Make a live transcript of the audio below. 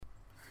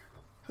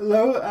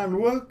Hello and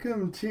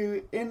welcome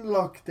to In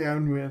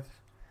Lockdown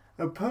With,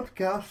 a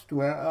podcast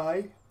where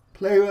I,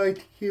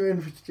 playwright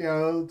Kieran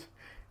Fitzgerald,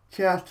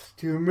 chats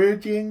to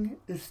emerging,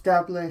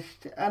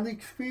 established and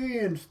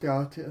experienced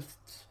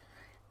artists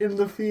in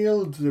the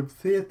fields of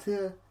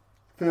theatre,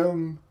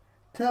 film,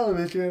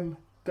 television,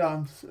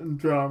 dance and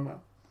drama,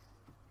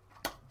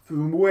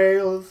 from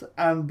Wales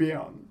and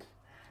beyond,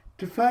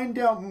 to find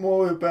out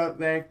more about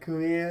their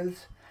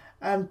careers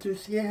and to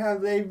see how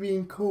they've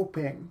been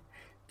coping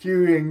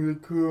during the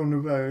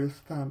coronavirus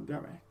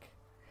pandemic.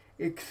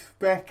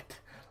 Expect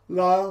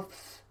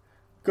laughs,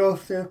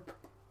 gossip,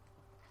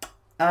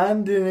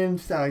 and an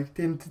insight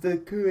into the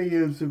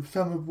careers of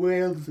some of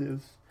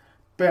Wales's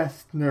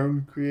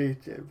best-known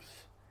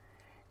creatives.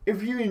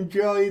 If you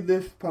enjoy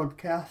this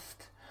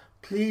podcast,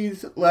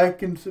 please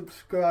like and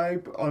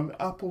subscribe on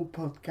Apple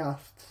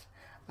Podcasts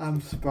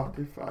and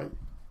Spotify.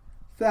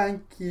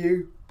 Thank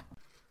you.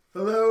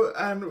 Hello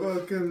and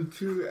welcome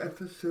to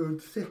episode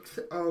 6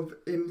 of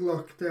In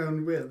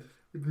Lockdown With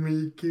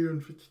me, Kieran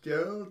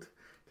Fitzgerald.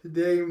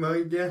 Today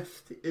my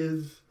guest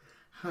is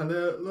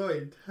Hannah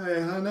Lloyd. Hi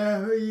Hannah,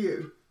 how are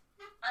you?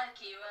 Hi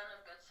Kieran,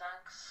 I'm good,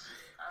 thanks.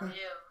 How are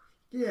you?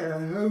 Yeah,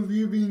 how have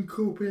you been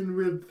coping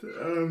with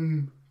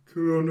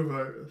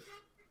coronavirus?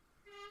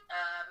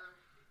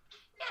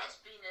 Yeah, it's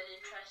been an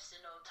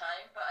interesting old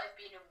time, but I've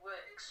been at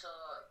work, so,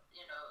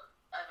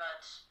 I've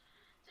had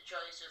the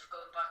joys of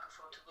going back and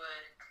forth to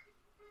work.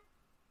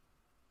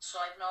 So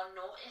I've not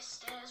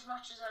noticed it as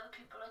much as other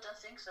people, I don't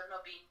think, so I've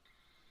not been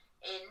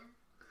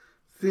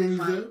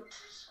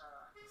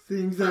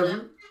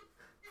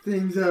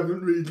Things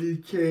haven't really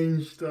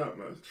changed that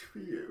much for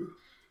you.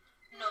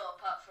 No,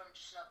 apart from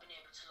just not being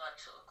able to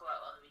sort of go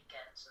out on the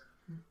weekends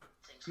and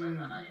things like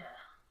that,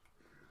 yeah.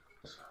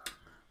 So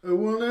I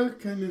wanna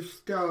kind of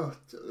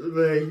start at the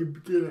very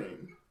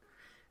beginning.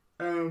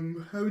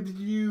 How did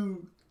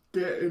you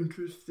get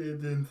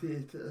interested in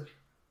theatre?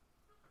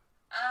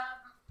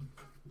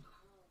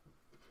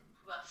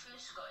 Well, I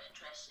first got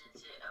interested in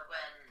theatre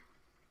when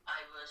I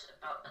was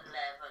about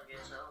 11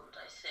 years old,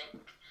 I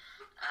think,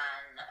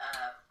 and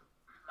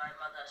my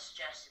mother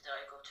suggested that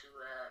I go to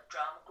a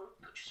drama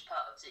group, which was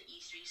part of the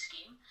E3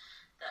 scheme.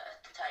 That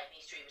at the time,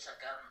 E3 was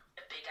like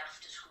a big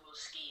after-school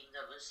scheme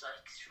that was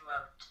like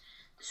throughout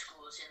the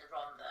schools in the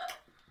Rhondda,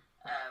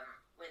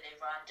 where they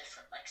ran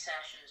different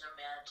sessions, and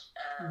we had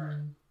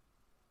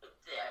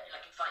they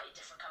invited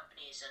different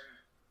companies and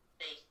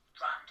they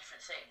ran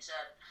different things.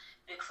 And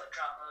Bigfoot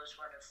Drama was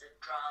one of the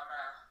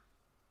drama,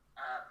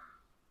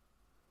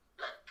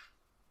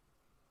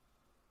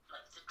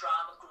 the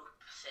drama group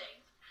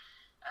thing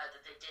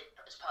that they did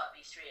as part of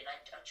E3, and I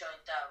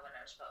joined that when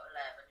I was about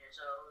 11 years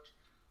old,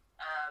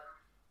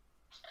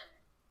 and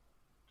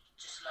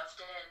just loved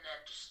it, and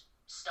then just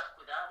stuck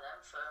with that then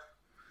for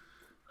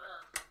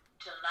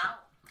till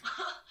now.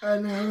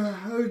 And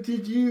how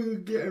did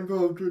you get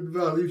involved with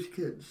Valley's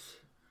Kids?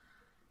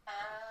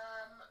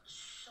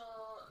 So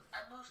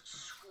I moved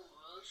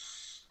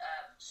schools,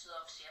 so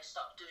obviously I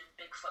stopped doing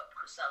Bigfoot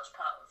because that was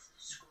part of the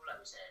school I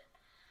was in,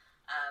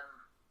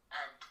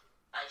 and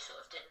I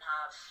sort of didn't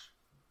have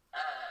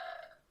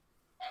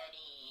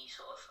any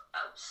sort of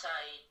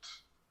outside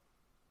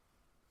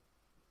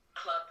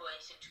club or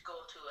anything to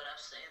go to, and I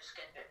was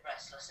getting a bit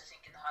restless, I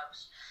think, in the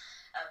house.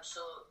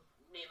 So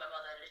me and my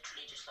mother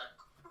literally just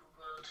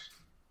Googled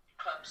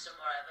clubs and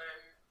whatever,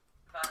 and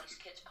Valley's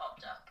Kids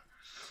popped up,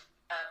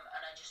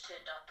 and I just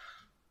turned up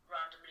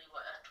randomly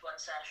at one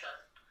session.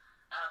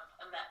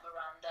 I met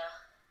Miranda,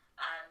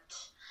 and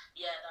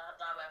yeah,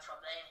 that went from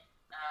there,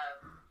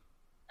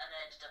 and I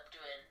ended up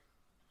doing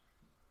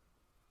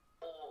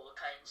all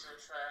kinds of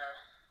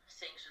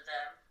things with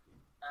them.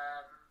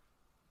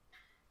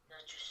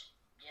 They're just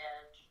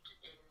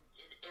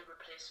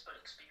irreplaceable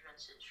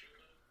experiences,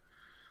 really.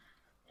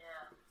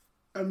 Yeah.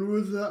 And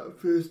was that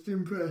first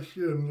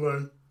impression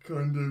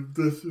kind of,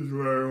 this is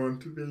where I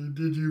want to be?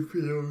 Did you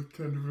feel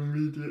kind of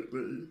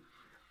immediately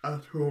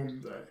at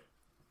home there?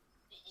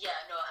 Yeah,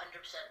 no, 100%.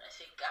 I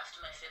think after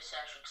my first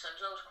session, because I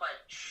was always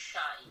quite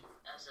shy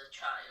as a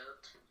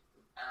child,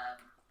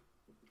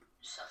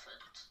 suffered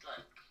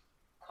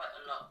quite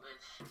a lot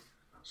with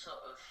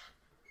sort of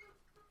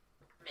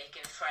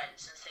making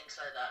friends and things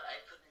like that.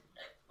 I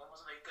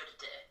wasn't very good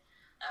at it.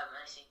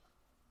 I think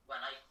when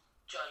I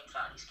joined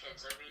Valley's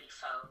Kids, I really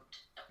found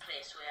a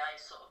place where I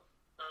sort of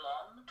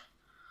belonged.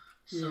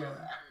 So, yeah.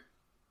 And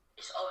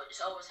it's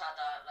always had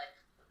that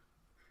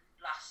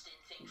lasting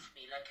thing for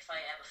me. If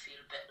I ever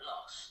feel a bit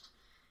lost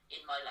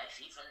in my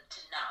life, even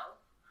to now,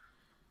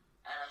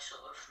 and I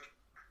sort of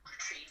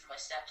retrieve my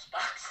steps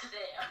back to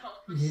there, I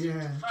always seem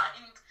to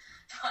find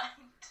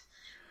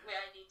where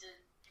I need to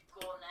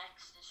go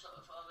next, and sort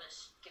of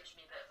always gives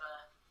me a bit of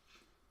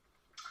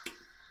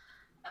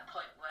a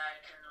point where I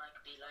can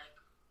be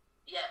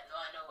yeah, no,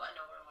 I know what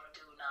I want to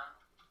do now.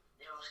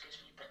 It always gives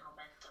me a bit of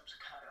momentum to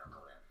carry on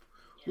going.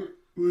 Yeah.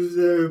 Was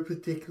there a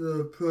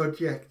particular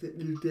project that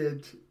you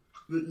did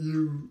that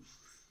you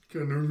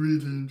kind of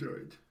really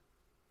enjoyed?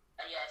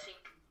 Yeah, I think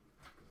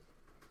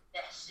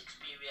best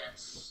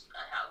experience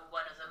I had,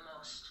 one of the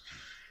most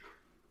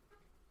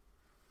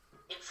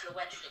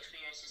influential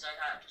experiences I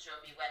had was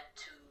when we went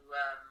to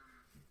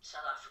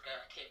South Africa,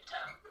 Cape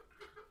Town,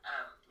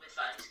 with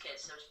various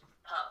kids. There was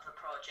part of a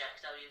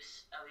project. Our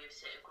youth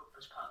theatre group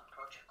was part of a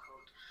project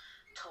called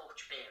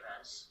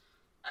Torchbearers,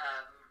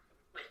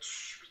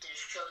 which we did a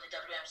show in the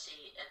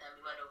WMC, and then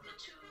we went over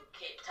to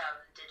Cape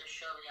Town and did a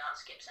show in the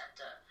Artscape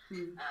Centre.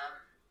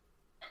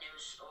 And it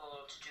was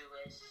all to do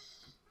with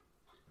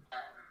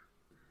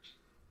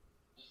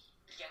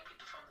young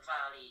people from the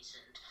valleys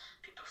and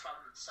people from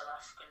South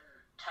African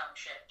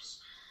townships.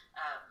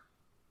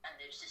 And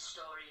there's this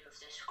story of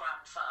this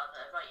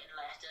grandfather writing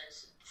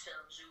letters and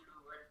film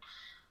Zulu and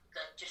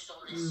like just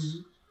all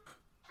this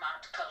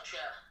mad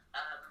culture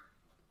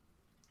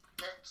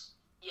that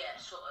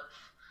sort of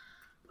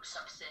was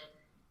something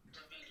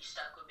that really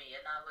stuck with me.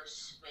 And I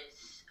was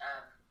with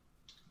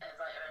a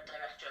writer and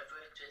director I've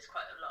worked with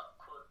quite a lot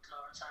called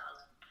Lawrence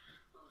Allen,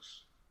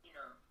 who's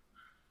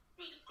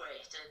really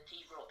great, and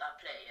he wrote that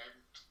play, and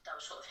that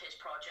was sort of his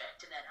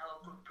project, and then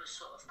our group was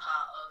sort of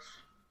part of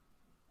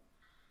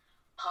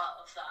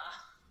that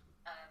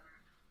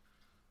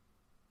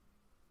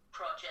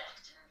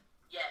project, and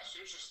yes,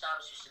 that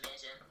was just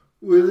amazing.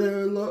 Were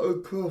there a lot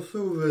of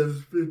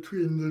crossovers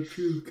between the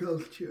two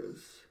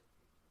cultures?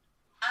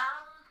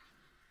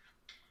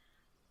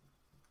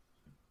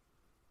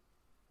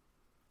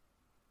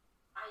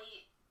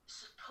 I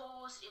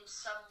suppose in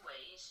some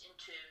ways, in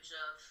terms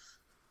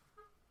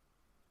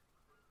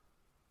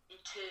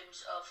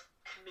of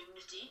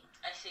community,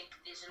 I think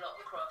there's a lot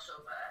of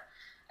crossover.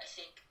 I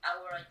think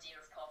our idea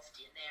of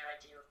poverty and their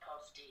idea of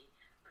poverty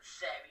were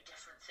very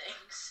different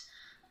things,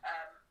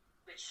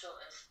 which sort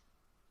of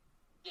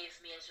gave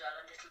me as well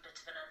a little bit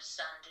of an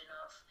understanding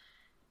of,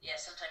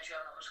 sometimes you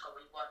haven't always got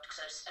what you want, because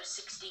I was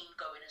 16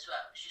 going as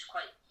well, which is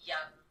quite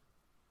young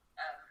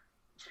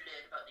to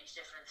learn about these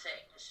different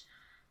things.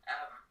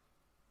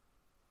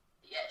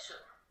 So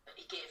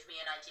it gave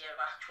me an idea of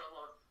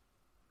actual,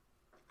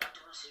 I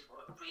don't want to say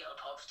what real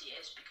poverty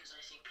is, because I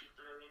think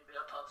people are in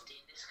real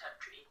poverty in this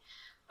country,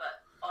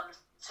 but on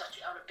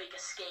a bigger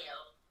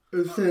scale.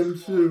 A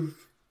sense of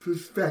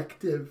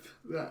perspective,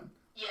 then.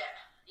 Yeah,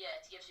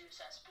 it gives you a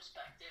sense of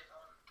perspective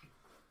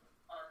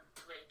on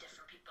the way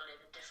different people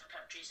live in different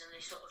countries, and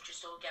they sort of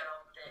just all get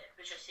on with it,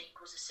 which I think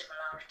was a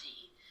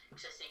similarity,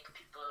 because I think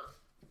people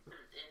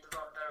in the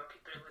Ronborough,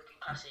 people in working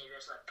class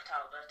areas like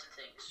Talbot and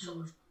things,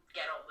 sort of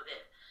get on with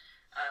it.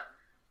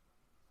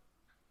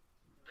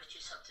 Which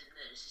is something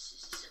that is a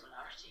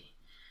similarity.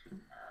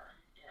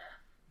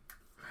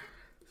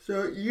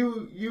 So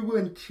you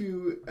went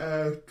to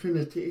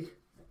Trinity.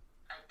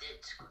 I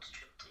did go to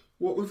Trinity.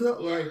 What was that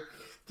like?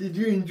 Did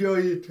you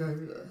enjoy your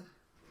time there?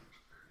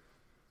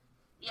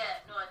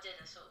 Yeah, no, I did.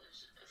 I thought it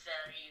was a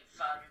very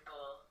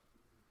valuable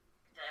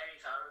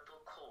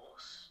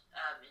course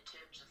in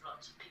terms of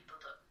lots of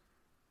people that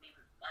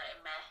I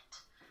met,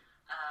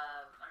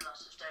 and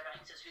lots of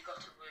directors we got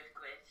to work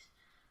with,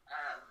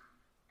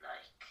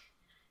 like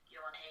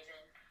Johan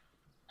Haven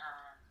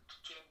and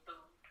Jane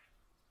Boone,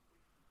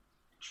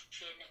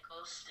 Shane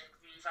Nichols. They're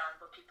really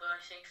valuable people, I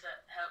think,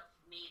 that helped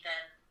me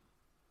then,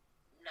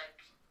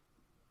 like,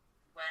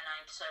 when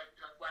I decided,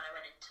 like, when I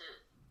went into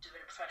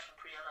doing a professional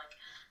career, like,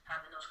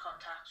 having those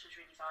contacts was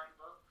really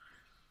valuable.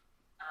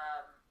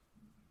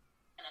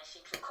 And I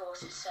think the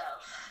course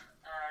itself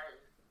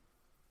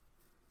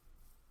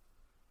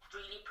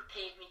really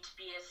prepared me to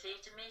be a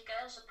theatre maker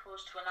as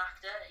opposed to an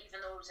actor,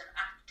 even though it was an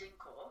acting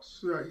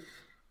course. Right.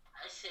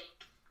 I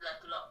think,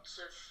 like,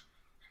 lots of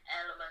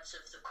elements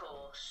of the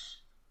course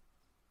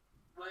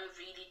were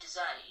really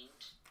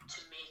designed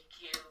to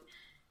make you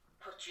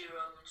put your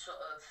own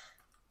sort of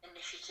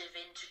initiative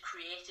into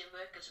creating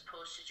work, as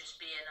opposed to just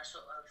being a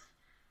sort of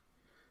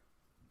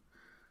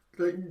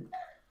a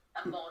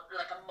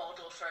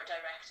model for a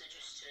director,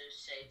 just to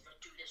say,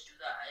 do this, do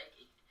that.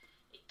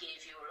 It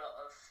gave you a lot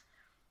of,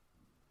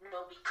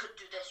 no, we could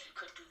do this, we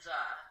could do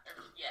that, and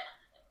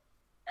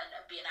and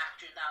be an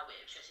actor in that way,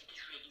 which I think is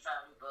really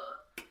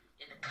valuable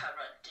in the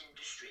current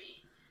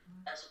industry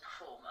as a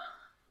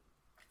performer.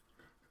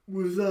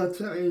 Was that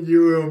something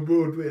you were on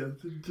board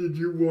with? Did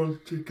you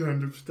want to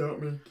kind of start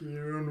making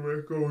your own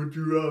work, or would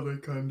you rather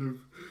kind of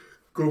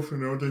go for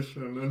an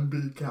audition and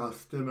be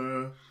cast in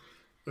a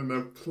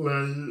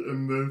play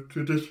in the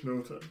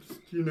traditional sense?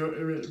 Do you know what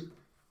I mean?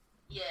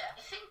 Yeah,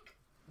 I think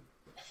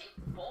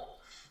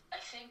both. I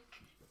think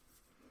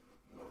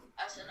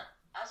as an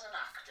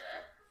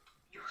actor,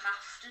 you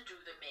have to do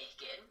the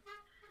making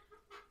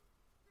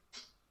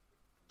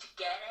to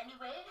get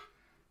anywhere.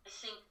 I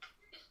think,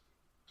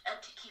 and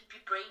to keep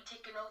your brain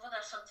ticking over,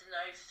 that's something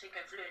that I think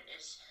I've learned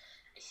is,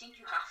 I think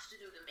you have to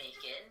do the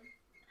making.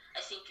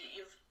 I think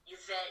you're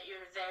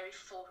in a very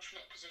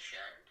fortunate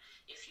position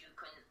if you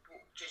can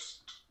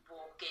just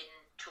walk in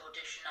to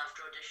audition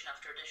after audition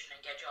after audition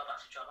and get job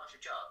after job after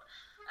job.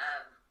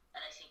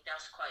 And I think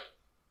that's quite,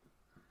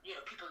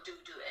 people do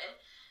it,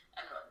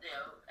 and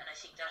I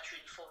think that's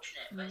really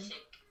fortunate. But I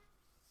think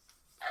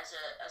as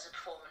a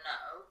performer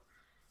now,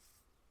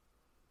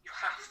 you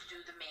have to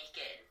do the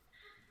making.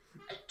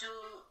 I do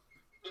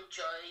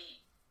enjoy,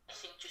 I I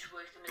think just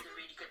working with a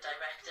really good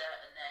director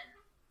and then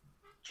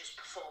just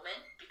performing,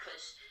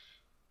 because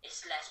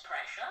it's less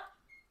pressure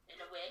in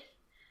a way.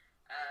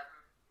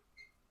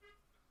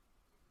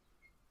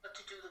 But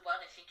to do the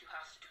one, I think you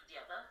have to do the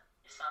other,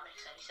 if that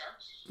makes any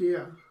sense.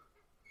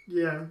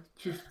 Yeah,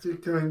 just to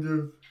kind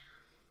of,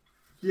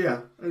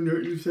 I know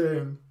what you're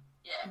saying.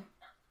 Yeah.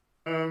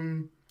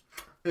 And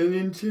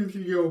in terms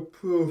of your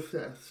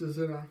process as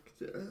an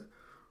actor,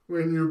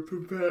 when you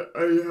prepare,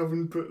 I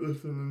haven't put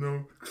this in the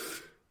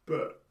notes,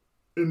 but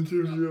in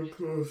terms of your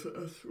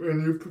process,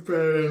 when you're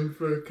preparing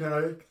for a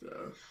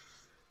character,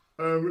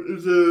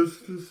 is there a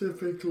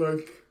specific,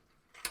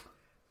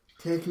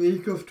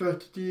 technique or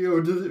strategy,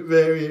 or does it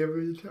vary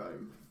every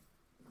time?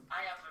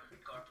 I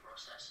haven't got a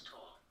process at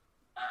all.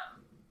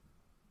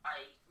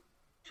 I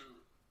do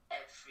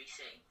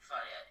everything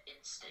via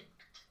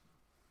instinct,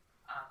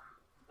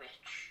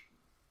 which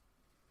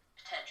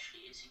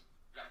potentially is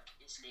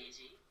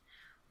lazy,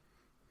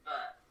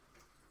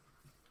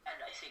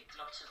 and I think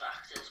lots of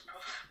actors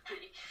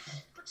probably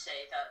would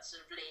say that's a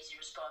lazy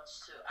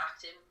response to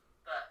acting,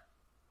 but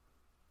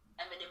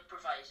I'm an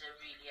improviser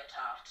really at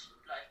heart.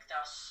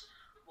 That's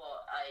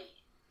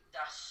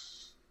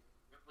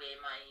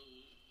where my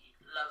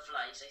love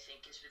lies, I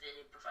think, is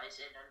within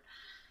improvising and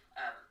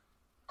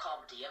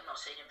comedy. I'm not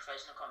saying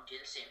improvising and comedy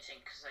are the same thing,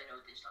 because I know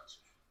there's lots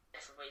of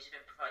different ways of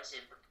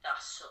improvising, but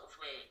that's sort of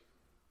where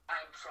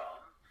I'm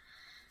from.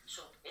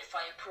 So if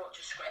I approach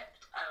a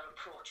script, I'll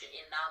approach it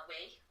in that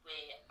way,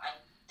 where I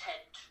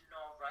tend to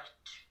not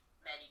write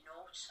many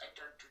notes. I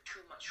don't do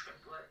too much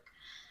script work.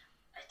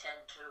 I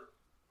tend to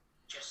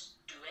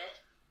just do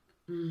it.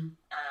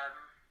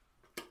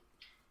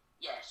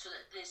 So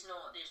there's no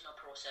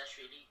process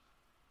really.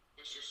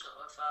 It's just sort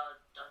of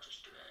I'll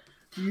just do it.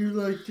 Do you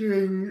like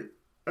doing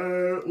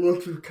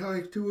lots of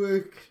character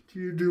work? Do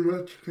you do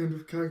much kind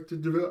of character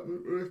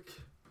development work?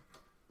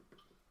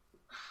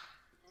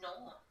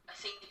 No, I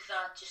think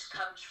that just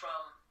comes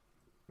from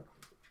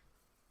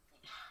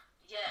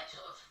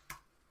sort of.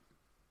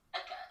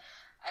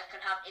 I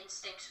can have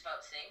instincts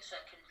about things, so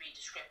I can read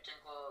a script and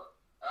go,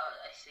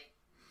 I think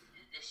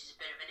this is a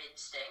bit of an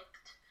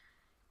instinct,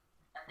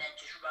 and then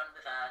just run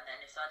with that, and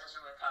then if that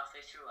doesn't work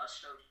halfway through, I'll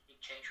slowly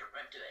change what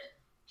I'm doing,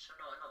 so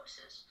no one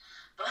notices.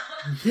 But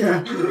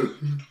yeah.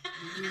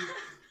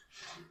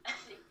 I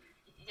think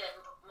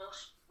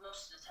most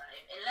of the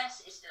time,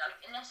 unless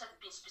I've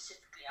been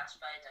specifically asked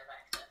by a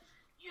director,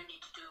 you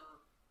need to do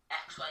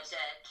X, Y, Z,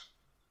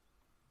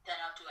 then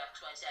I'll do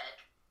X, Y, Z.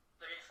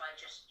 But if I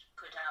just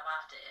could have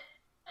at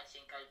it, I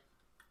think I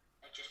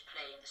just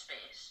play in the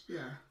space.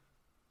 Yeah.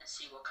 And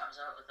see what comes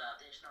out of that.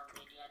 There's not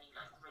really any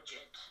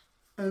rigid.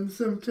 And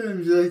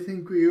sometimes I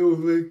think we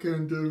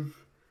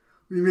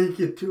make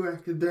it too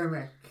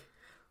academic.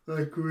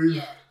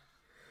 We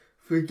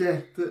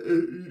forget that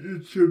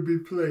it should be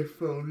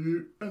playful.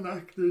 An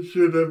actor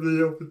should have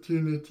the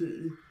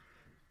opportunity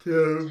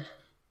to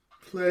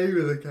play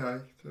with a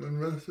character and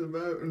mess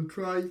about and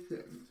try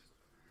things.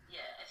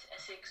 Yeah, I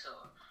think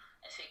so.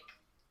 I think,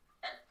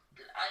 and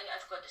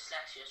I've got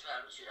dyslexia as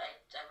well, which I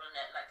will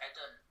not, I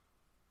don't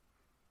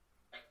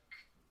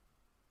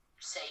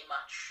say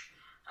much.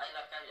 I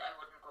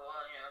wouldn't go,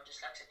 I'm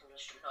dyslexic,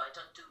 no, I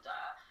don't do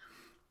that.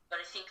 But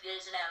I think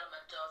there's an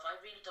element of, I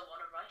really don't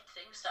want to write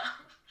things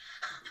down.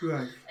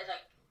 Right.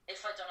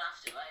 If I don't have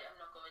to, I'm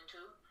not going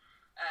to.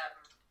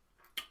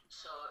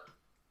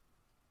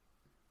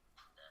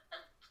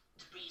 And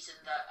the reason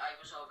that I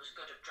was always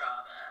good at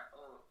drama,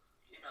 or,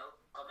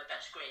 got my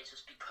best grades,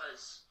 was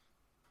because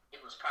it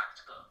was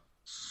practical.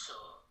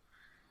 So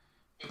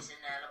there's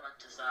an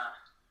element of that,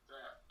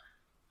 I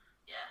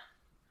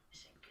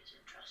think is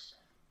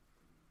interesting.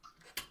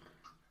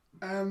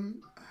 Why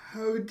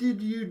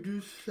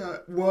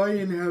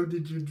and how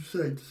did you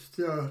decide to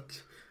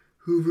start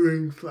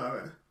Hoover &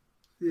 Flower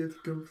Theatre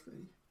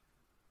Company?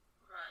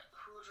 Right,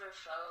 Hoover &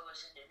 Flower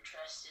was an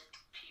interesting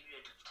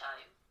period of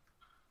time.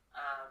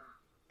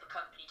 The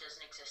company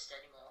doesn't exist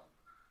anymore.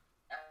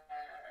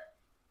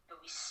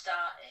 But we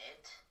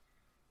started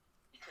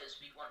because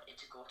we wanted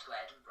to go to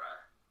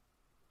Edinburgh,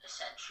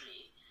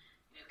 essentially.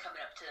 We were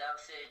coming up to our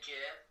third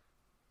year,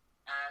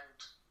 and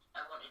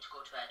I wanted to go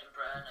to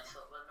Edinburgh, and I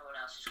thought, well, no one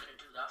else is going to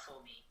do that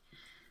for me.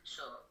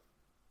 So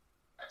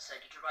I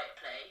decided to write a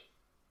play,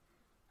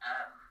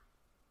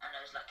 and I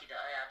was lucky that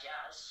I had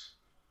Yaz,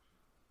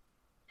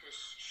 because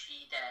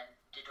she then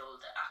did all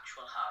the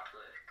actual hard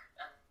work,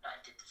 and I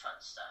did the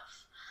fun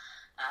stuff.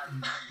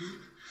 And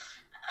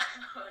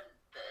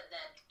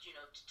then,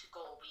 to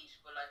go, we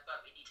were like,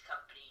 well, we need a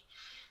company,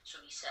 so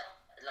we sort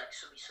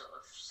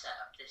of set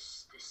up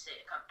this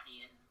theatre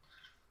company and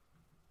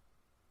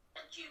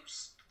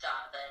used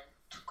that then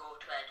to go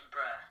to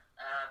Edinburgh.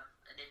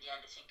 And in the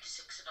end, I think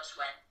 7 of us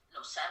went.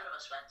 7 of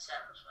us went to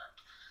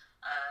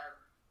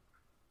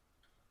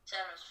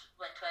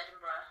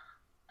Edinburgh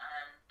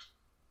and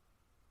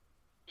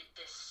did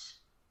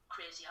this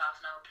crazy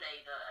half-an-hour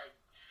play that I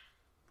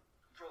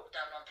wrote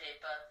down on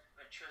paper,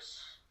 which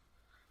was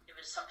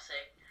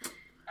something.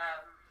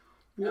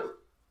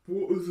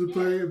 What was the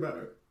play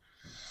about?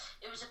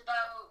 It was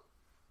about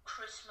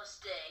Christmas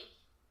Day.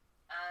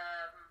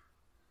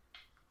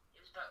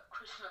 It was about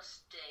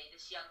Christmas Day.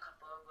 This young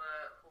couple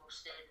were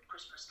hosting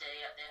Christmas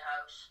Day at their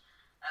house,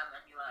 and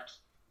you had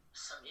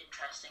some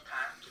interesting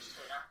characters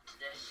turn up to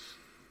this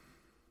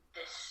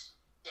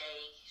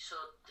day. So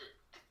the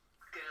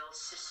girl's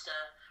sister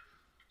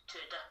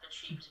turned up, and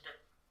she was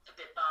a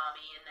bit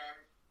balmy, and then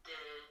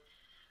the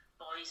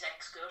boy's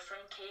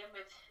ex-girlfriend came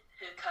with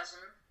her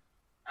cousin,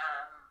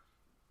 and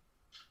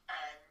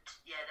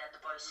yeah, then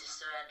the boy's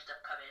sister ended up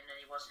coming, and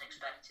he wasn't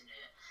expecting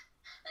her,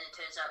 and it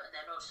turns out, and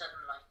then all of a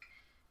sudden, like,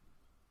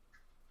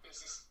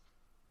 there's this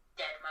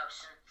dead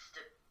mouse, and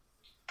the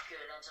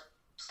girl ends up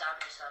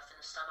stabbing herself in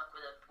the stomach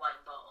with a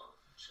wine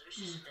bottle. So it was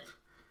just a bit.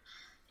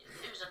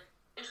 It was a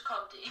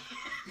comedy.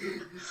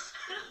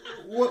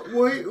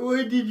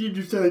 Why did you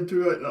decide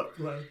to write that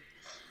play?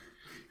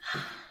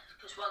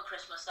 Because one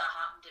Christmas that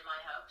happened in my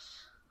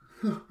house.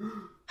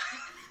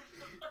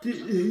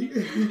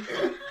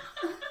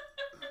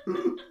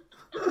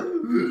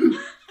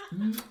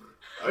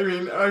 I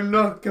mean, I'm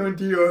not coming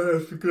to your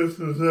house for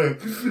Christmas, now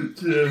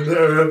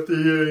after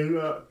hearing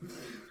that.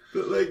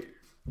 But like,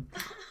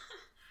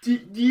 do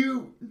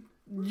you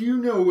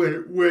know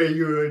where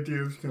your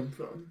ideas come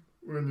from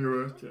when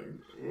you're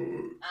writing?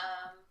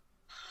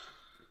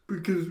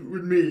 Because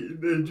with me,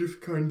 they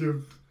just kind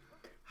of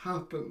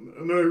happen,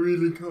 and I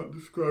really can't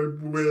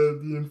describe where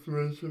the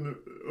information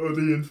or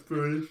the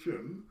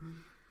inspiration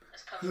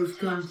has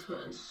come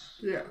from.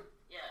 Yeah.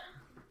 Yeah.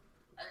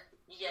 And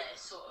yeah,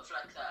 it's sort of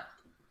like that.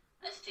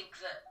 I think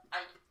that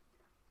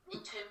in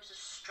terms of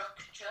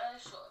structure, I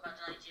sort of had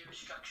an idea of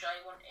structure.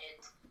 I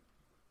wanted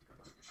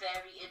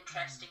very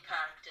interesting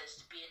characters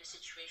to be in a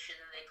situation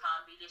that they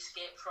can't really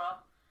escape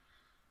from.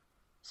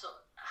 So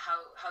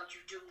how do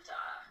you do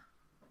that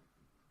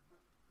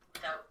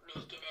without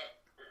making it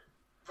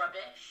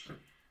rubbish?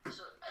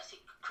 So I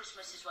think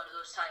Christmas is one of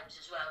those times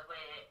as well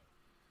where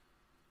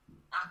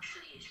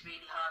actually it's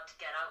really hard to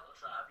get out of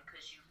that,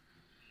 because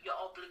you're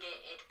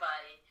obligated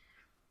by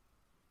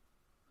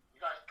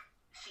like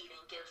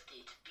feeling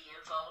guilty to be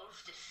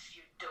involved if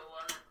you don't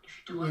want to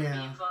be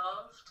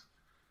involved.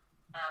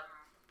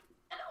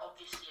 And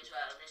obviously as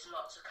well, there's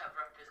lots of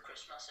cover up with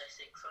Christmas, I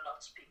think, for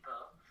lots of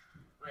people,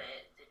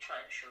 where they try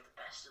to show the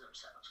best of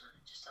themselves and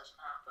it just doesn't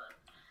happen.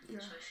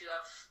 Yeah. So if you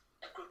have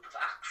a group of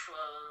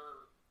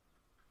actual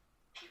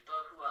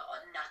people who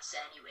are nuts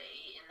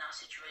anyway in that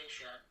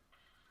situation,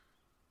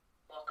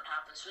 what can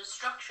happen? So in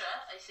structure,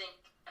 I think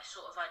I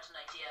sort of had an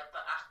idea,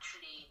 but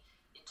actually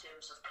in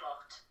terms of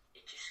plot,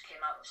 it just came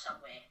out of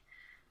somewhere.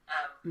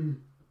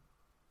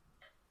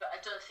 But I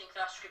don't think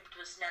that script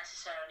was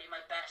necessarily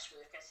my best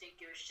work. I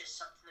think it was just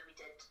something that we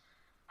did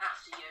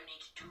after uni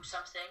to do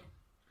something.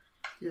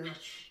 Yeah.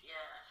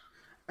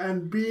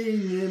 And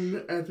being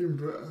in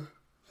Edinburgh,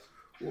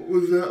 what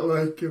was that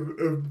like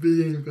of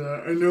being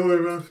there? I know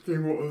I'm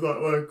asking what was that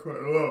like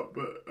quite a lot,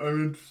 but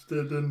I'm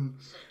interested in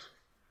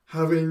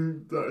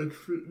having that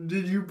experience.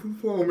 Did you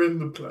perform in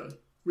the play?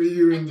 Were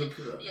you in the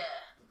play? Yeah,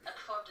 I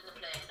performed in the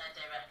play and I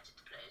directed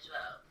the play as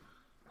well.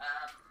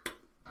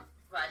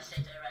 When I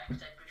say direct,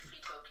 I briefly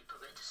told people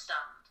where to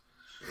stand.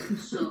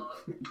 So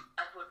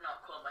I would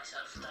not call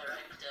myself a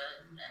director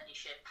in any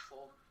shape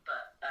or form,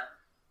 but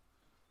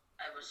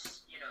I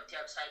was, the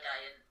outside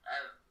eye,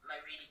 and my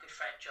really good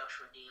friend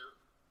Joshua Neal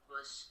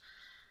was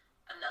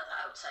another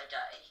outside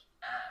eye,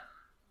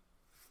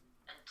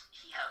 and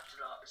he helped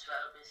a lot as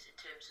well with in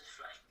terms of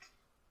like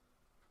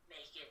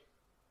making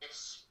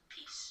this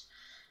piece,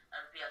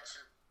 and we had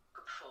some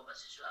good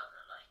performers as well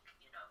that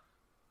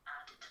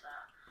added to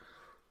that.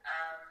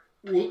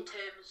 In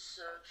terms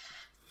of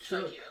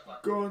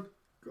go on.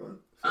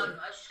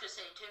 I was just going to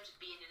say, in terms of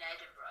being in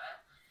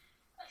Edinburgh,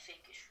 I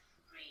think it's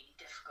really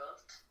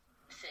difficult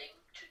thing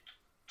to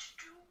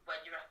do when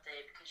you're up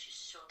there, because you're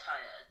so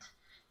tired.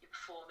 You're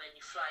performing,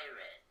 you fly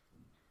in,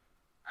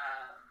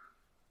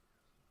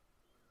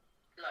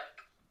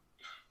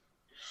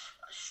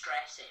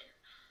 stressing,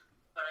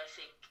 but I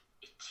think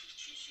it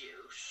teaches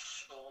you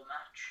so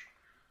much.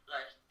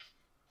 Like,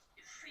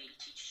 it really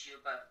teaches you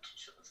about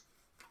sort of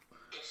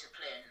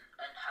discipline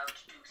and how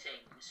to do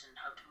things and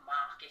how to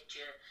market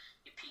your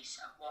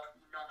piece and what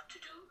not to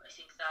do. I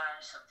think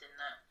that is something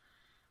that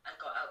I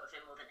got out of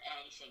it more than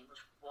anything, was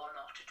what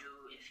not to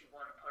do if you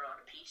want to put on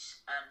a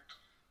piece. And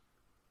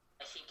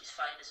I think it's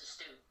fine as a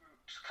student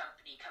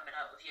company coming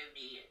out of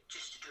uni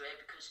just to do it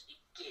because it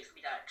gave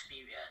me that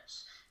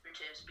experience. But in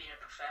terms of being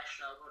a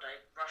professional, would I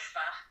rush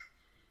back?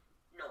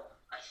 No,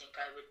 I think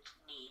I would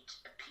need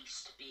a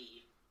piece to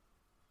be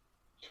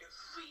in a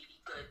really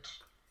good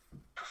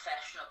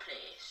professional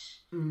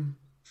place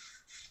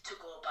to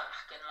go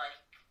back and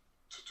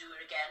to do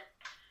it again.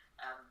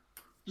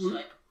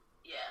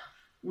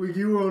 Were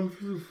you on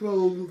for the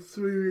full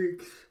 3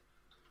 weeks?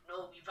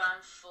 No, we ran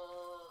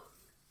for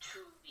 2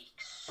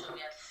 weeks, so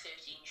we had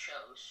 13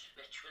 shows,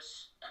 which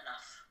was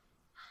enough.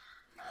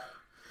 I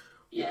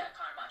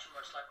can't imagine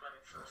what it's like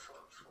running for a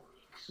full 4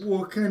 weeks.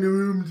 What kind of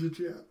room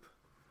did you have?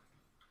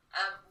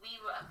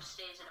 We were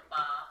upstairs in a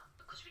bar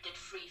because we did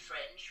Free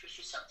Fringe, which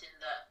is something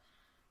that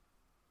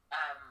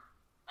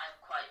I'm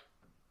quite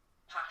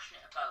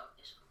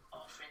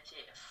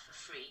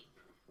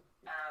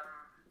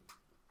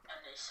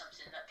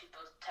something that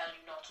people tell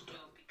you not to do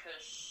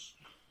because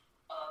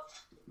of,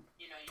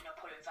 you're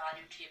not putting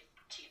value to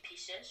your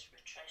pieces,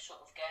 which I sort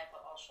of get,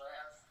 but also I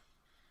have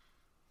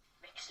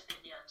mixed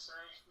opinions.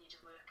 I need to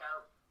work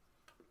out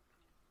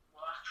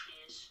what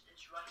actually is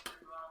right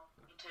and wrong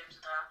in terms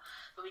of that.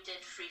 But we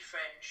did Free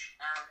Fringe,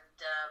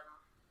 and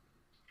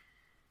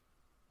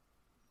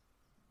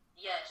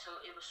so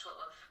it was sort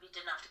of, we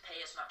didn't have to pay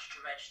as much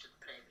to register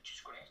the play, which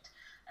is great.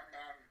 And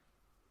then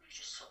we were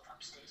just sort of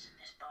upstairs in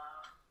this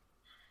bar,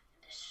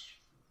 in this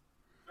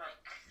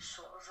like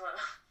sort of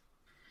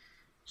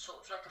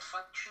like a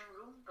function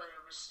room, but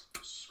it was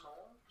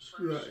small.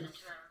 So it was, so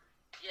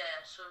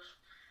it was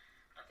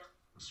like a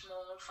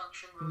small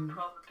function room,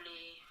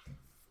 probably.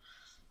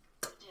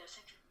 I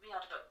think we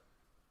had about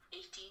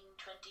 18,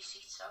 20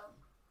 seats out,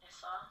 if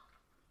that.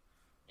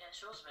 Yeah,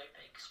 so it was a very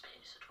big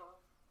space at all.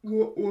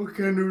 What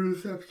kind of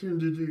reception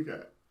did you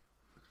get?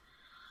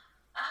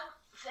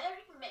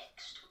 Very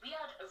mixed. We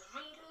had a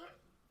really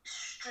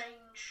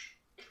strange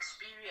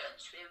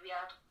experience where we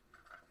had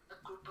a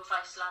group of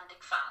Icelandic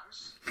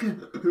fans.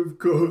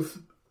 Of course.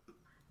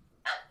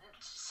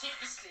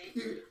 Seriously.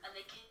 And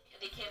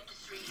they came to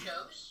 3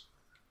 shows.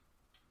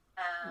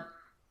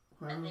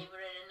 Wow. And they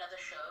were in another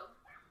show.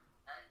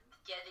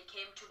 They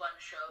came to one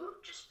show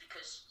just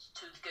because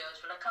 2 of the girls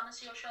were like, come and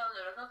see your show. And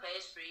they were like, okay,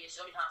 it's free, it's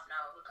only half an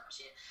hour, we'll come and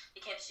see it.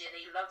 They came to see it,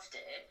 they loved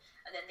it,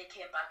 and then they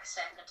came back a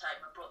second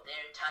time and brought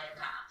their entire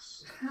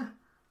cast.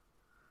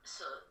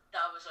 So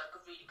that was like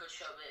a really good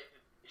show.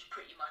 It was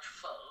pretty much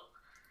full.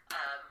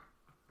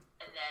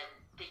 And then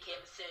they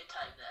came a 3rd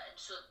time then,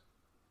 so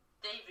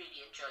they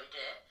really enjoyed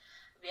it.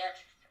 We had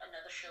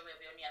another show where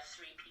we only had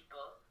 3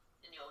 people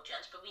in the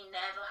audience, but we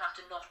never had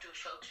to not do a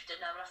show because we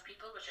didn't have enough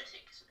people, which I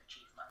think is an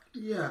achievement.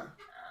 Yeah.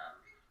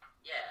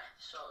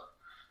 So,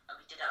 and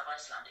we did have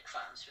Icelandic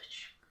fans,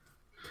 which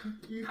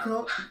you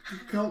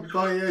can't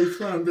buy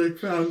Icelandic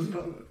fans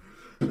on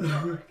it.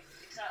 No,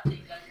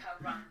 exactly, like how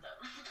random.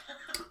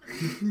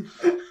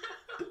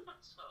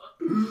 So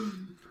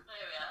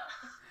there we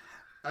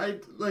are.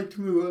 I'd like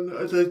to move on.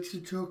 I'd like to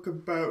talk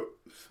about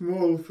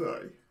Small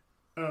Fry.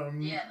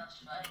 Yeah, that's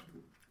fine.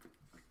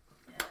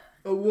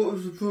 What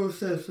was the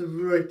process of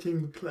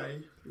writing the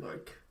play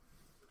like?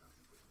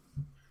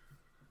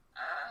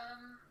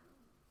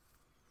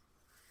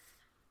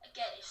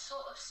 Again, it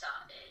sort of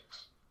started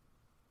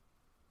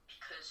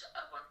because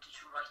I wanted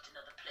to write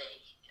another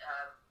play.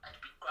 I'd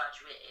been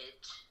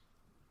graduated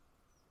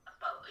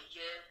about a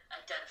year.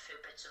 I'd done a few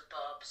bits and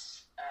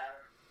bobs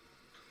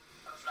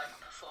of like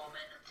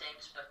performing and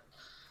things, but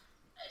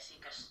I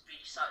think I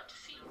really started to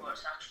feel what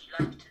it's actually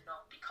like to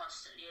not be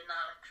constantly in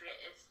that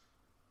creative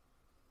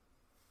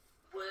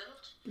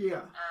world.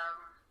 Yeah.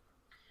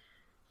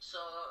 So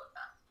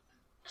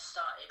I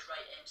started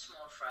writing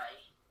Small Fry.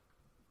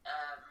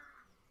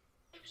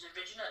 It was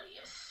originally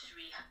a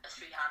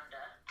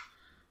three-hander,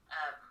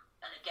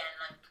 and again,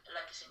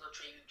 like a single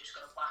tree, we were just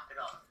going to whap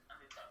it on, and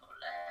we were going to go,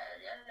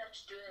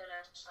 let's do it,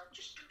 let's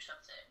just do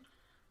something.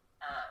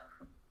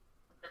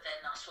 But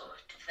then that sort of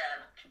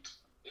developed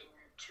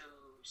into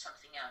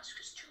something else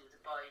because 2 of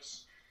the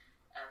boys,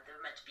 they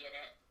were meant to be in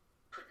it,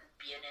 couldn't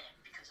be in it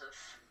because of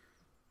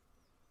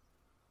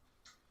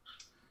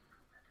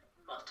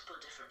multiple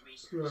different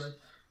reasons. Right.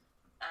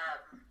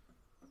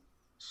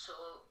 So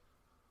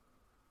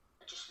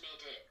I just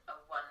made it a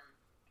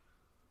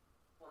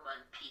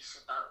one-woman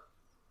piece about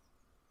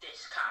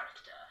this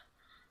character,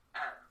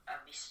 and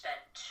we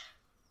spent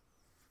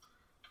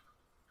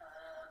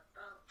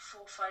about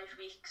 4 or 5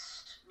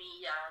 weeks,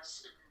 me,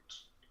 Yaz, and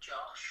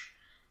Josh,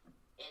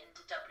 in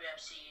the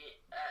WMC,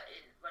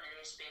 in one of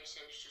their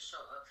spaces, just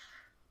sort of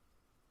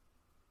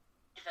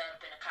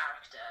developing a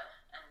character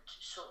and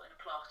sorting a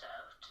plot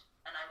out.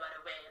 And I went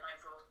away and I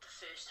wrote the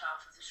first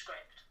half of the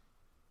script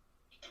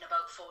in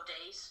about 4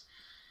 days.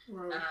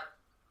 Wow.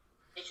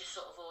 It just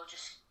sort of all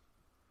just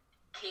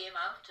came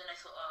out, and I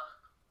thought,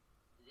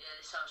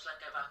 this sounds like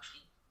I've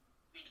actually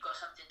really got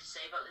something to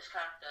say about this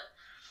character.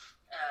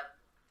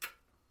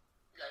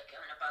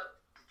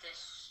 About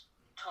this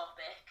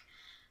topic.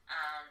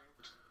 And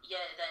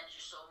then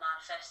just sort of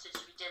manifested.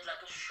 So we did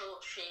like a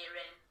short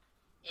sharing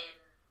in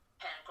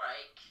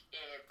Pengraig,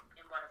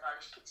 in one of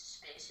Ali's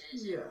kids'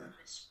 spaces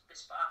with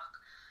Spark,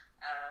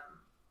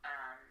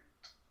 and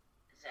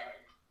then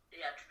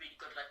they had really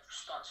good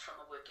response from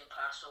a working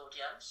class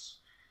audience.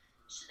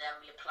 So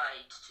then we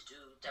applied to do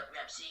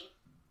WMC,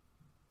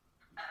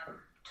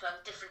 to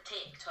have a different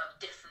take, to have a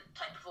different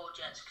type of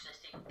audience, because I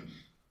think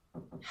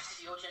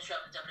the audience you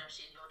have in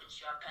WMC and the audience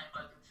you have in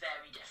Pengraig are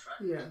very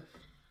different. Yeah.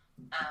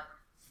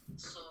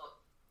 So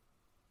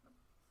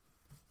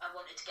I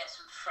wanted to get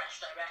some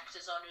fresh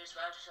directors on it as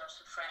well, just have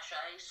some fresh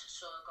eyes.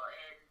 So I got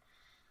in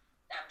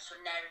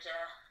Nerida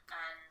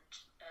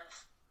and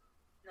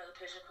another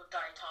person called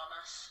Di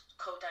Thomas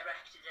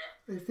co-directed it.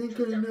 I think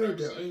I know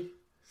Di.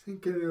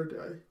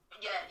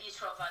 Yeah, he's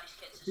from Valley's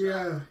Kids as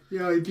well.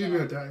 Yeah, I do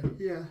know Di.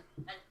 Yeah.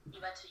 And he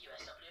went to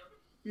USW.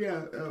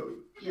 Yeah.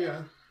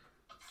 Yeah.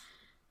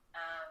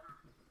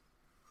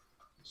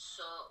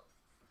 So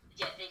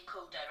they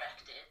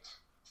co-directed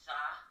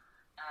that.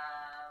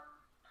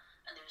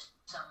 and there was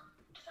some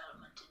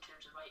development in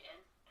terms of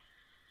writing.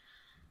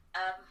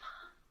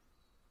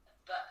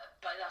 But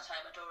by that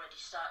time I'd already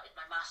started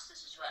my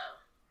masters as well,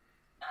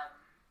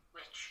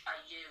 which I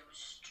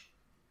used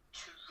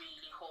to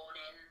really hone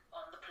in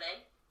on the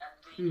play and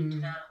really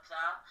develop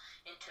that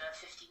into a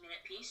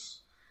 50-minute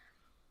piece.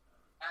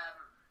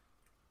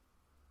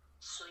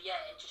 So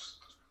yeah, it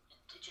just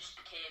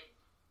became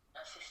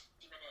a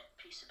 50-minute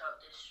piece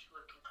about this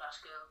working class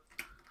girl,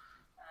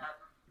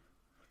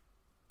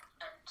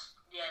 and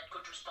yeah,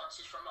 good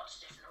responses from lots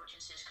of different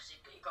audiences because it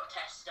got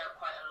tested out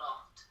quite a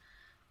lot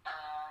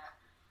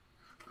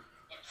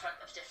in front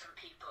of different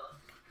people.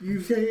 You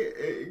say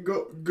it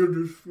got good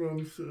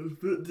responses,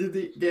 but did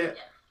it get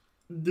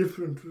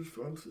different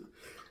responses?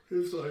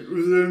 It's like,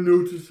 was there a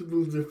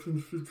noticeable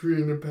difference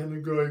between a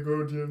Penguin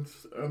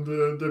audience and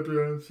a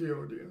WMC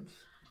audience?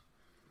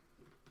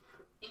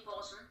 It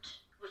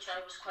wasn't, which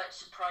I was quite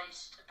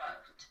surprised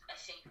about, I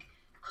think,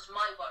 because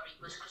my worry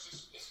was because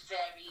it's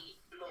very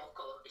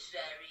local, it's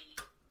very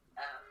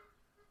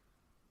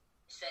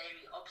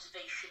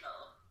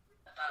observational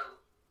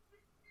about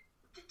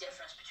the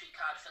difference between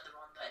Cardiff and the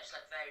Rhondda. It's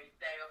like very,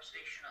 very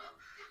observational.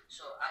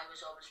 So I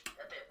was always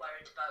a bit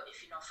worried about,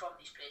 if you're not from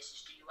these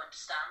places, do you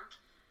understand?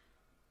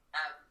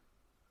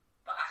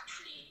 But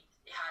actually,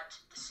 it had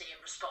the same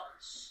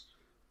response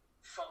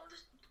from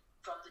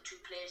the two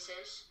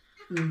places.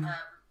 And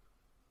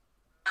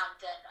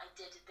then I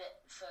did a bit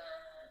for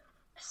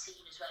a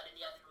scene as well in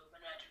the other room,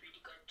 and I had a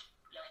really good,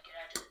 like,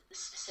 I had a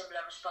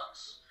similar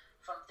response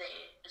from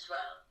there as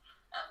well.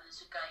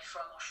 There's a guy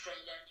from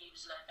Australia, and he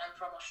was like, I'm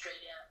from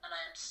Australia, and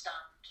I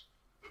understand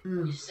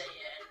what you're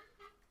saying.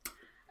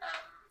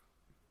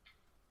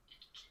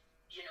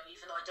 You know,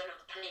 even though I don't know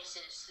the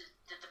places,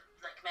 the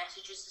like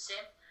message is the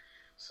same.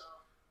 So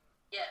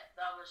yeah,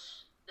 that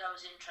was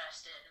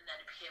interesting, and then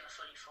it became a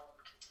fully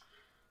formed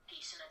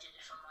piece, and I did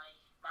it for my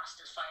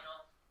master's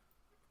final.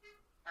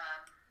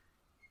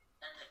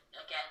 And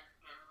again,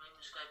 it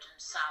was good, and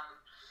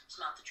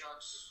Samantha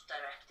Jones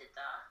directed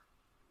that.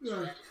 So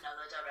I had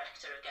another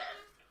director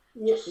again.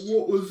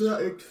 What was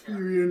that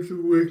experience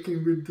of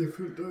working with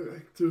different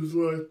directors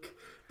like?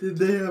 Did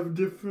they have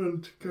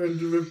different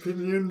kinds of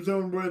opinions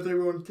on where they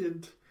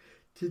wanted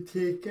to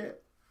take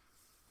it?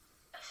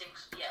 I think,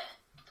 yeah.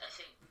 I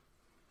think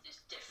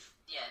there's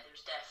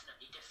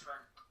definitely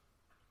different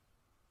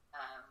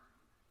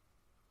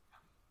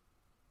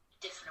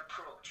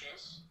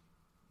approaches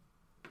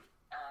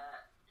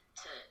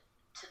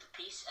to the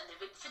piece, and they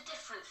were for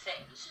different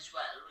things as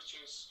well, which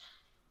is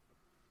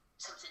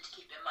something to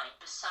keep in mind.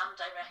 But Sam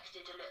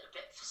directed a little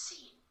bit for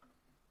scene,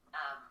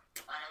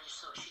 and I just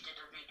thought she did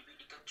a really,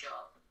 really good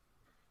job.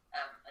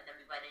 And then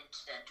we went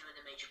into then doing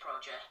the major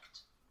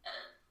project,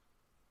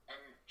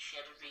 and she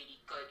had a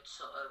really good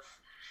sort of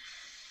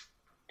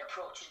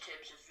approach in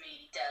terms of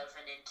really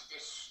delving into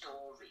this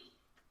story,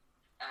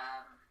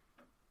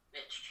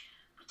 which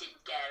we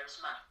didn't get as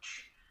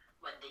much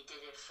when they did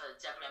it for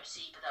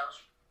WMC. But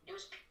it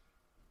was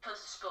because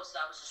I suppose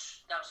that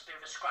was a bit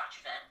of a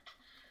scratch event.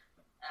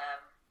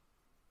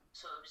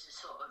 So it was a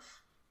sort of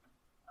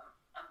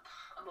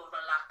a more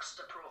relaxed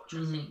approach,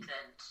 I think,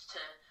 than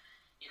to,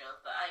 you know.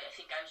 But I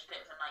think I was a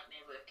bit of a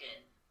nightmare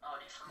working on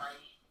it for my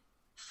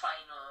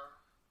final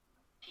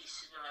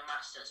piece of my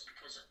masters,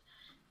 because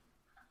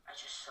I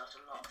just felt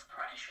a lot of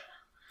pressure.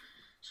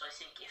 So I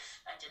think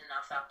if I didn't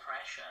have that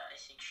pressure, I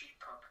think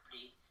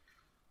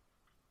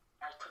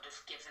I could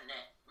have given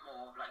it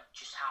more like,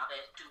 just have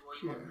it, do what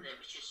you want with it,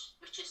 which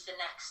is the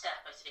next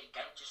step. I think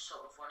I just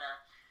sort of want to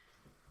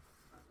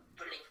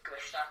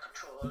relinquish that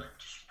control and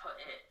just put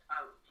it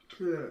out into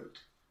the world.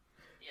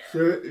 Yeah.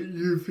 So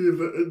you feel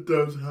that it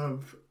does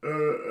have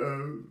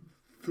a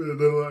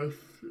further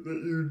life,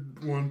 that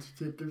you'd want to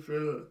take it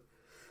further?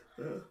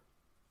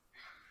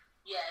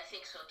 Yeah, I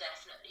think so,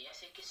 definitely. I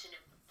think it's an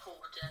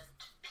important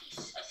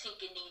piece. I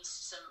think it needs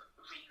some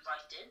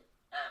rewriting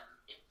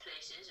in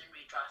places, and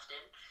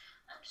redrafting,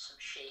 and some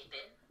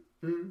shaping.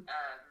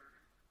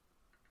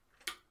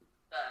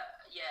 But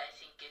yeah, I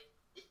think it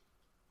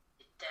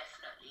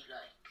definitely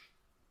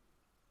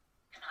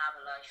can have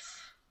a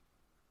life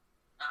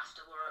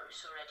after what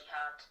it's already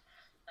had.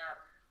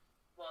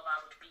 What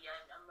that would be,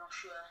 I'm not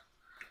sure.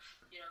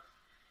 You know,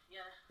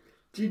 yeah.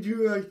 Did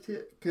you write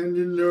it kind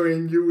of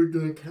knowing you were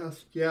going to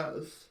cast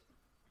Yaz?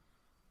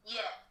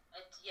 Yeah,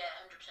 100%.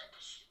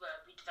 Because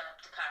we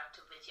developed the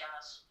character with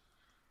Yaz,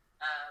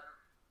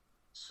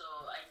 so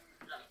I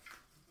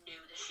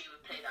knew that she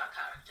would play that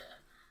character,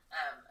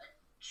 and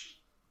she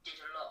did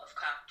a lot of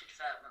character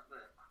development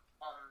work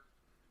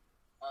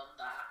on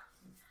that.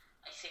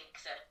 I think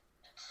that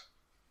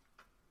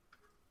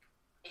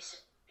it's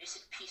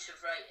a piece of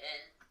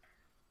writing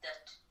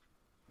that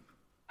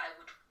I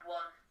would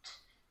want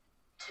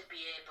to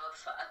be able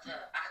for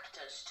other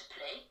actors to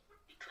play,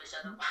 because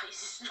otherwise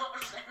it's not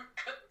a very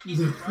good piece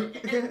of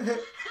writing.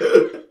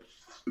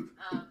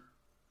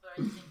 But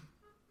I think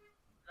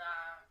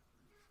that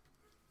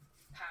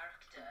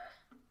character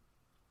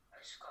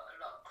has got a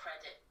lot of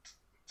credit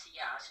to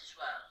Yaz as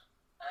well,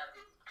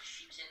 because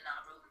she was in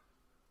that room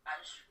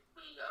as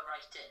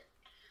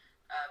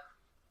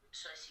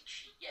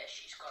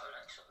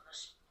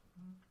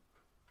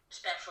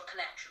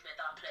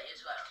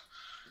as well.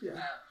 Yeah.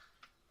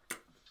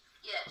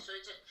 So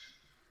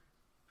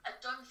I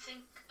don't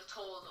think at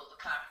all though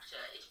the character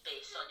is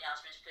based on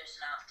Yasmin's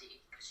personality,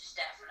 because it's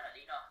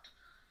definitely not.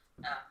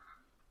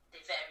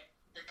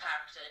 The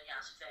character and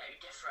Yas are very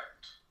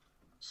different,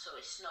 so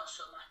it's not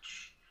so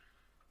much,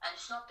 and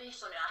it's not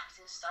based on her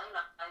acting style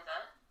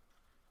either.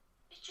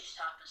 It just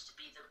happens to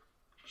be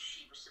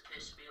she was the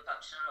person we were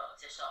bouncing a lot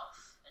of this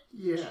off, and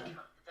she came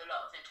up with a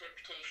lot of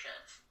interpretation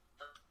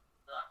for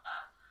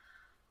that.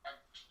 And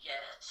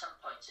at some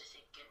points I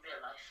think in real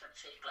life and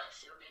fake life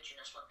they were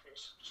merging as one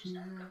person, which is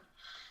never good,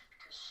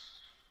 because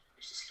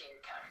it's a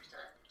scary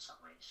character in some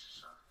ways.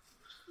 So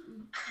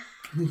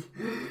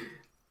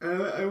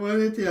I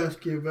wanted to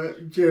ask you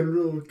about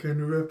general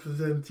kind of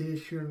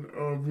representation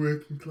of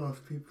working class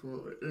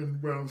people in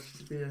Welsh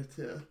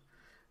theatre,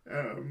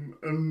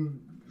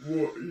 and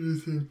what you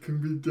think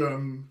can be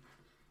done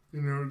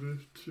in order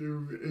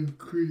to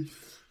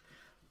increase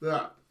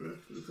that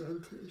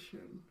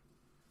representation.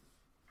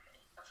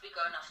 Have we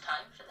got enough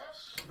time for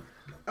this?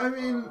 I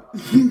mean,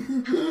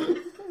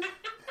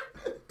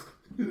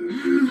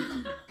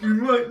 you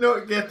might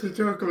not get to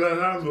talk about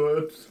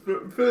Hamlet,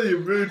 but fill your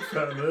mood,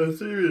 Hannah,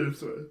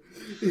 seriously.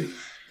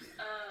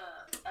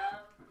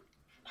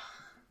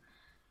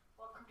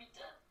 What can be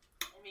done?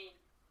 I mean,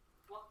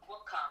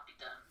 what can't be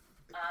done?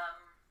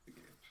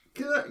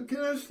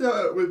 Can I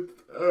start with,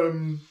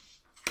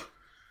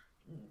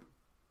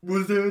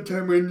 was there a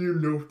time when you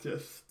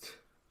noticed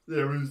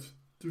there was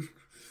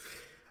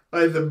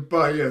either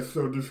bias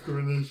or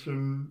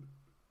discrimination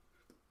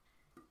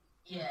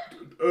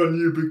on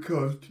you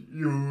because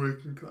you were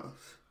working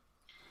class?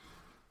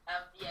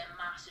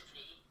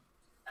 Massively.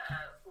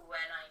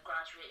 When I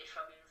graduated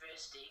from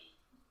university,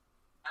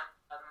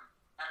 and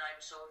I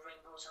was all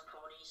rainbows and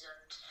ponies,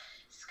 and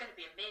it's going to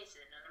be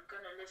amazing, and I'm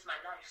going to live my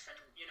life, and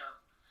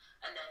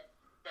and then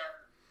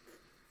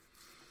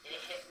it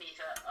hit me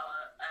that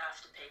I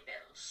have to pay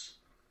bills.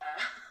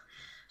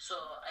 So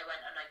I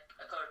went and I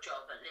got a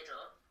job at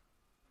Lidl,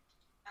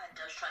 and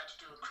I was trying to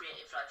do a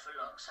creative life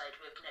alongside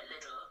working at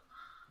Lidl.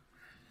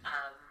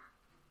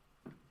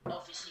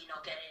 Obviously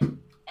not getting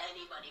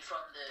any money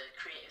from the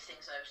creative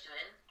things I was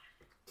doing.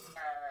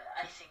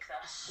 I think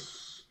that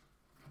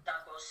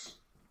goes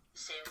the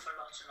same for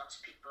lots and lots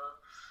of people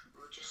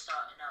who are just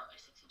starting out. I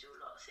think they do a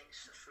lot of things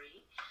for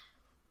free.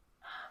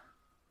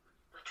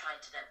 We're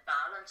trying to then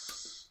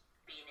balance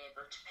being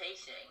able to pay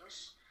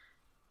things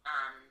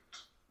and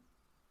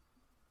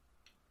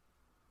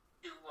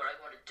do what I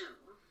want to do.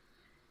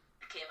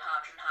 Became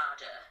harder and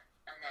harder,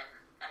 and then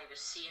I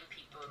was seeing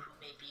people who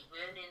maybe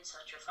weren't in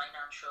such a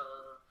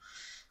financially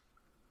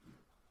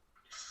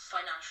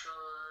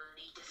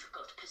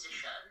difficult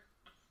position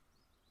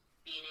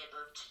being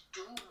able to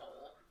do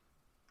more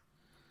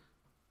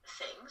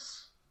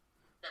things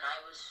than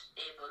I was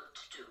able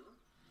to do,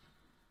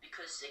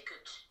 because they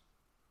could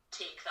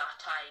take that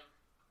time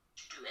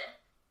to do it,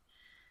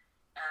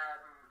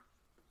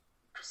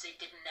 because they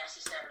didn't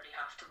necessarily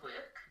have to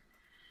work.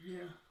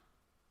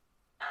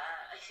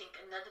 I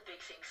think another big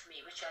thing for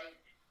me, which I've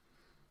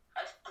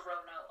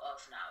grown out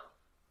of now,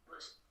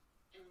 was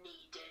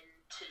needing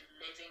to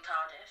live in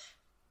Cardiff.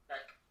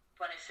 Like,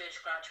 when I first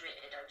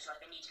graduated, I was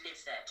like, I need to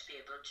live there to be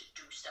able to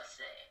do stuff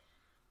there,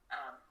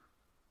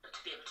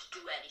 to be able to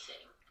do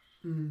anything,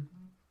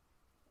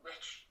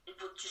 which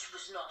just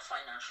was not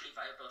financially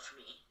viable for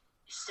me.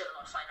 It's still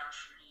not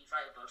financially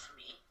viable for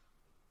me.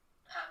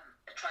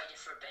 I tried it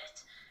for a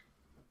bit.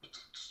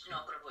 It's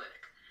not going to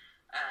work.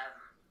 I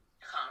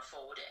can't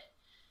afford it.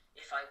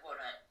 If I want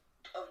to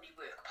only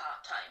work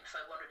part-time, if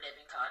I want to live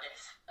in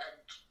Cardiff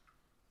and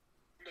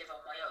live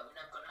on my own,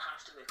 I'm going to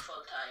have to work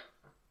full-time,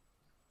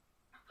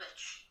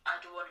 which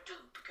I don't want to do,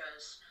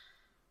 because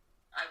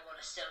I want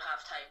to still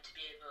have time to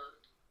be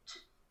able to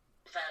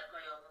develop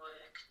my own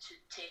work, to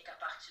take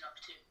up acting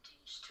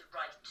opportunities, to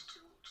write,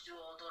 to do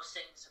all those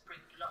things that bring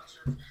me lots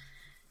of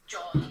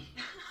joy.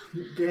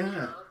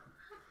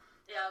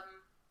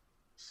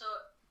 So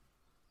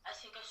I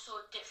think I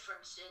saw a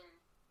difference in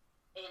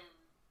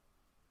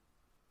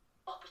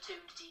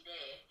opportunity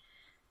there,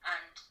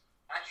 and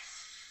I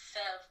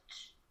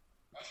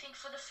think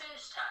for the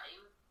first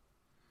time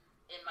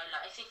in my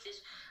life,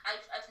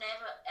 I've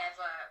never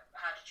ever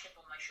had a chip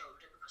on my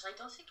shoulder, because I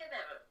don't think I've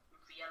ever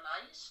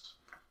realised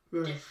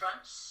the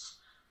difference.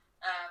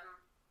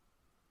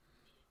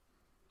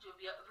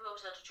 We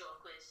always had a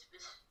joke with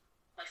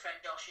my friend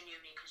Josh in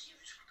uni, because he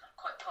was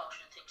quite posh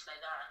and things like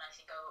that, and I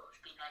think I've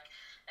always been like,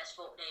 let's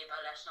vote Labour,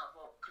 let's not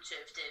vote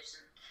Conservatives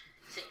and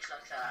things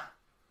like that.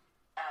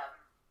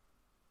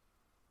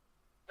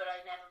 But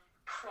I never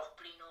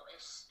properly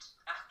noticed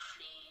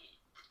actually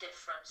the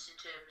difference in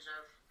terms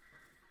of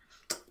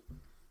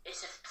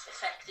it's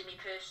affecting me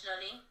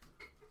personally.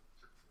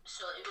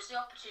 So it was the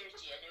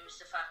opportunity, and it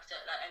was the fact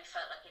that I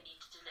felt like I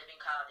needed to live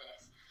in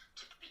Cardiff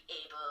to be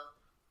able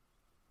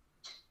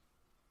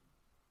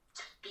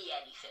to be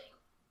anything,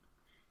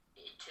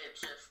 in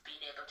terms of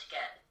being able to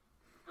get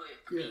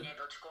work, being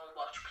able to go and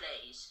watch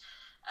plays,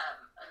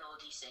 and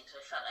all these things. I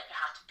felt like I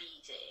had to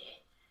be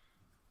there,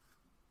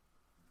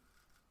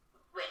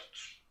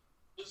 which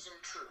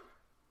isn't true,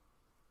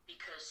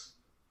 because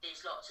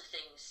there's lots of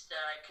things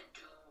that I can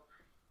do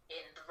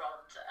in the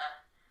Rhondda,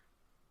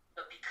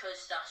 but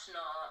because that's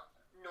not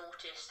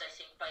noticed, I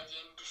think, by the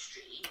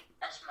industry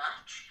as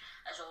much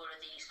as all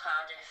of these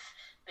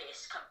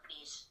Cardiff-based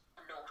companies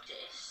are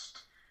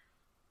noticed,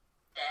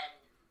 then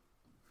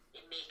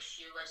it makes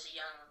you as a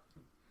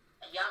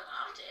young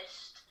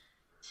artist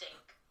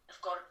think,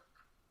 I've got to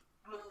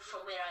move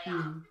from where I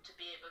am to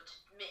be able to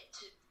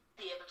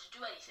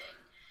do anything.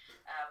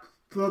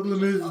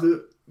 Problem is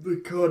that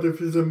the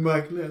Cardiff is a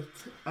magnet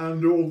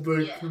and all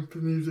the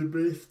companies are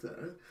based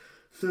there.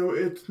 So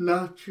it's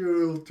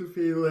natural to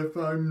feel if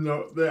I'm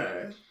not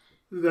there,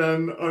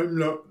 then I'm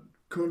not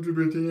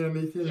contributing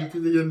anything to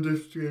the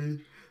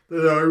industry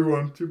that I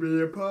want to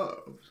be a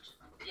part of.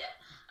 Yeah,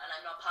 and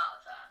I'm not part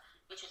of that,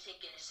 which I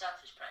think in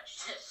itself is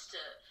prejudice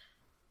to,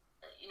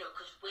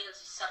 because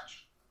Wales is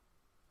such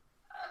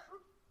a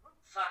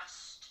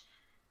vast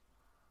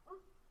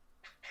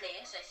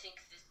place. I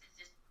think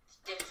the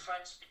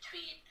difference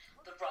between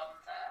the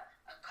Rhondda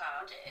and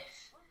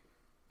Cardiff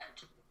and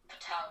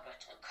Port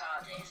Talbot and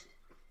Cardiff,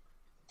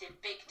 the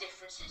big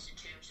differences in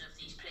terms of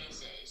these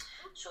places.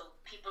 So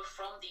people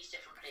from these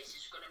different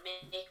places are going to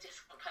make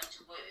different kinds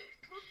of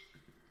work.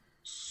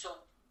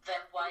 So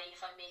then why,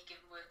 if I'm making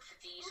work for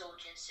these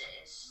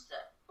audiences,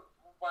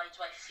 why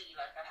do I feel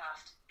like I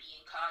have to be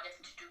in Cardiff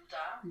to do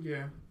that?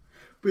 Yeah,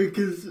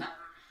 because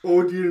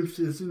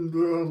audiences in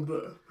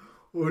Rhondda,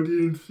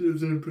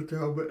 audiences in Port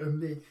Talbot and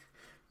Leith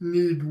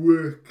need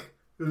work,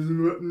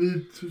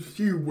 need to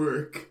see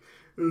work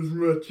as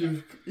much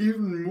as,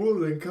 even more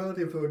than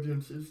Cardiff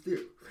audiences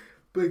do,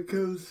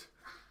 because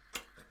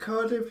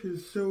Cardiff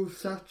is so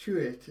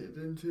saturated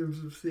in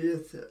terms of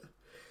theatre.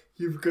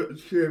 You've got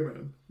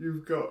Sherman,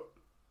 you've got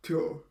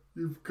Tor,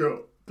 you've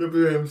got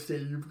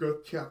WMC, you've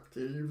got Chapter,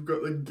 you've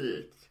got the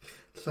Gate,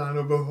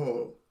 Llanover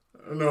Hall,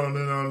 and on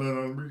and on and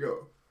on we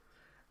go.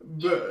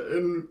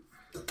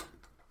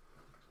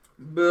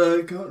 But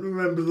I can't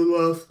remember the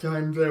last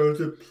time there was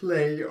a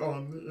play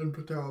on in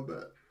Port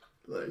Talbot.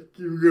 Like,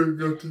 you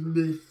go to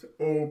Leith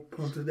or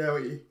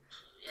Pontardawe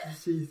to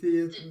see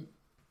theatre.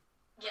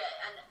 Yeah,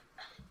 and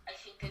I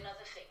think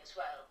another thing as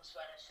well was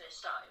when I first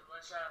started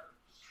was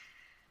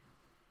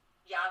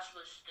Yaz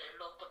was the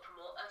local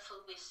promoter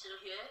for We're Still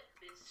Here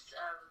with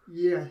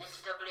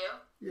NTW.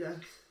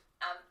 Yes.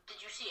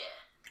 Did you see it?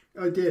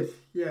 I did,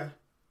 yeah.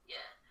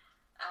 Yeah.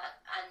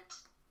 And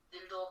the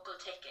local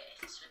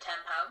tickets were £10,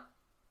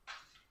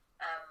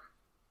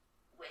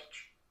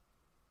 which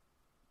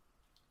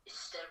is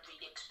still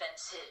really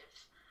expensive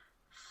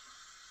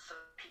for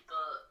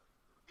people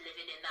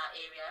living in that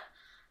area,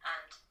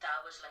 and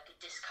that was like a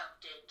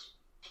discounted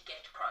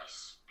ticket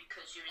price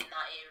because you're in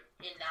that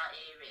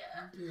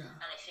area.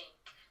 And I think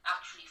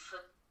actually for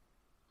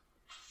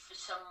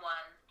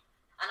someone,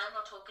 and I'm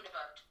not talking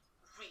about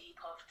really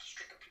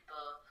poverty-stricken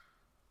people,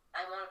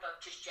 I'm on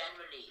about just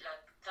generally,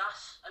 like,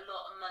 that's a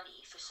lot of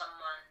money for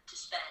someone to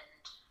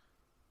spend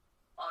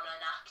on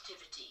an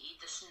activity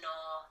that's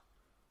not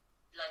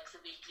like the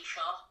weekly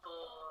shop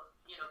or,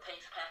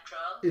 paying for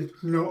petrol.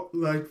 It's not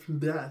life and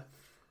death.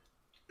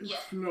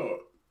 It's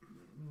not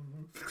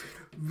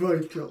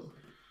vital.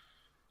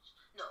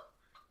 No.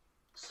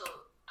 So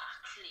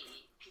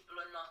actually, people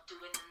are not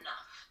doing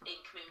enough in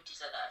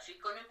communities like that. If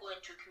you're going to go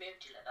into a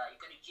community like that,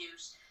 you're going to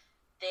use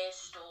their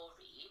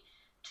story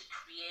to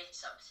create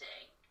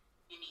something.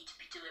 You need to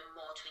be doing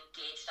more to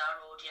engage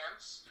our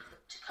audience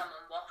to come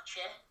and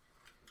watch it.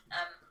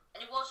 And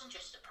it wasn't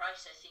just the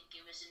price. I think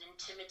it was an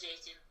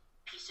intimidating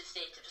piece of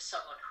theatre for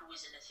someone who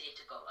isn't a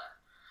theatre goer.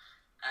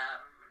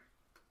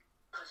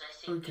 Because I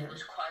think it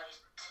was quite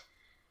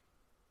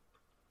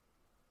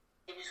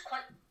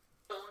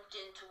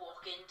daunting to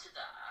walk into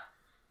that.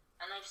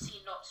 And I've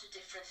seen lots of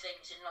different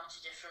things in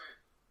lots of different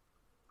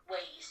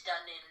ways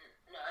done in.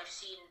 I've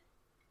seen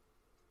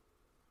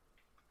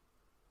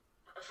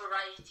a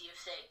variety of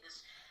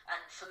things,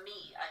 and for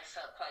me, I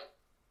felt quite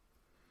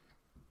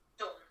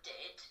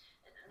daunted.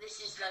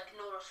 This is like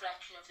no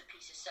reflection of the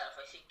piece itself.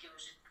 I think it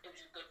was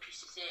a good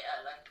piece of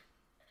theatre,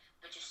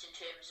 but just in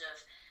terms of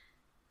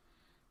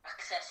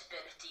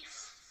accessibility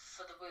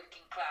for the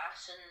working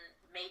class, and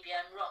maybe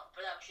I'm wrong,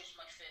 but that was just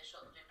my first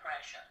sort of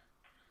impression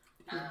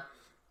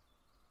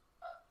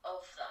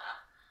of that.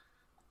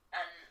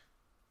 And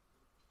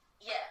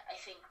yeah, I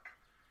think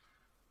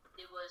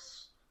it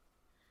was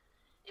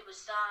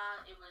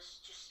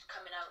just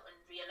coming out and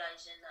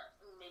realising that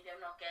maybe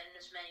I'm not getting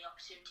as many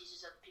opportunities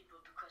as other people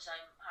because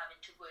I'm having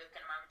to work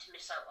and I'm having to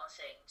miss out on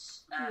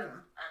things.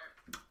 And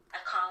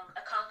I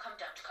can't come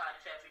down to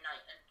Cardiff every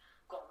night and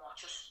go and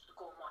watch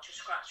a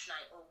scratch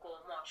night or go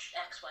and watch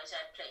XYZ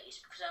plays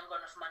because I haven't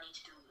got enough money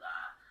to do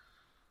that.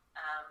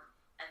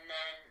 And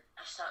then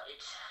I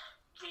started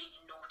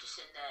really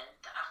noticing then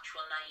the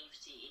actual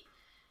naivety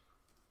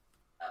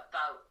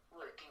about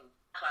working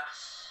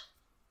class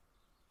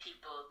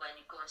people when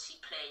you go and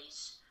see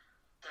plays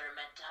that are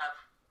meant to have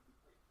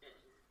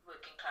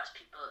working class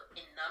people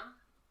in them,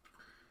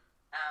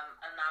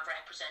 and that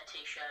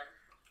representation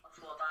of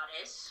what that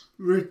is.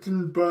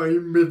 Written by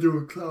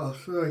middle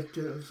class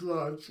writers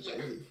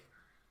largely.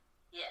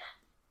 Yeah.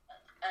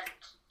 And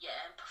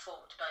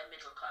performed by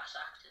middle class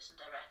actors and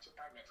directed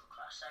by middle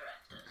class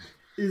directors.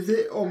 Is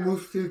it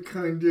almost a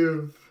kind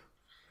of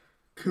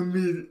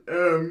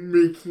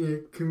making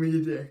it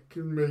comedic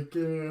and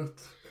making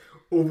it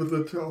over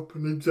the top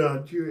and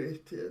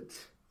exaggerated?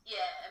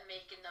 Yeah, and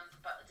making them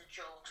the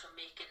jokes, or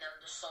making them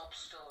the sob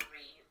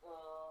story,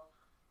 or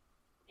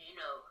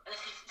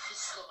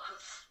sort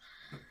of,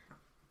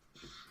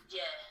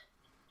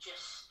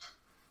 just,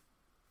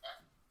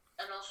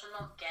 and also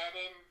not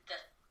getting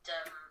that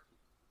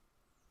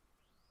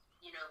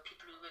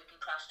people who work in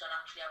class don't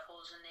actually have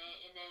holes in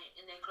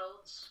their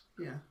clothes.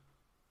 Yeah.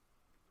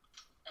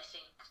 I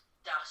think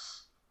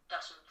that's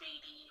a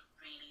really,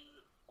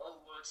 really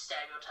old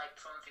stereotype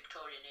from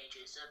Victorian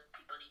ages that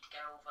people need to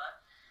get over.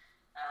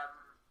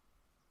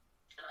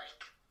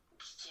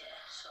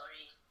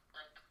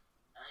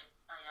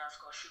 I have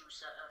got shoes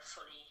that are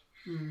fully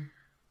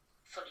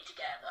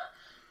together.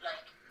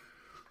 Like,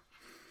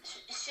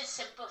 it's just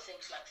simple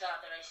things like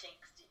that I think,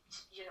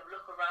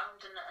 look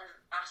around and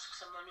ask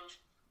someone who's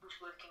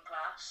working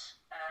class.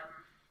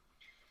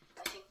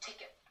 I think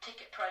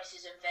ticket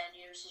prices and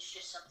venues is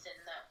just something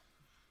that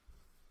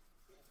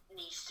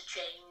needs to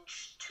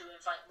change to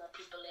invite more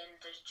people in.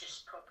 There's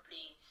just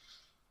probably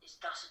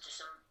just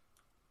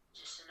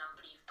an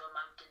unbelievable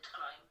mountain to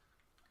climb.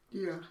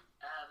 Yeah.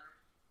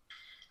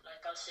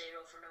 Like I'll say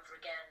over and over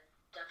again,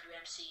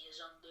 WMC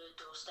is on the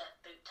doorstep,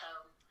 Boot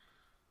Town.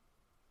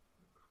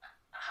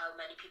 How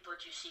many people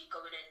do you see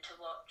going in to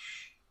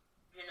watch,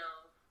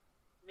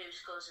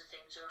 musicals and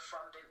things are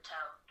from Boot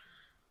Town?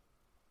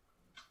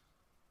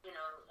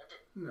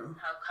 No.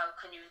 How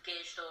can you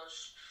engage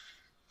those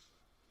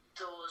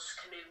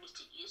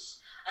communities?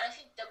 And I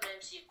think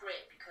WMC are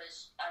great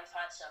because I've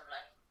had some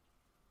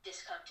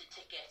discounted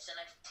tickets, and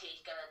I've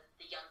taken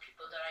the young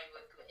people that I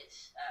work with,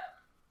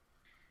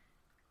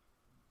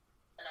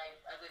 and I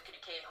work in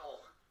a care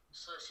home,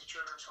 so it's a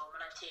children's home,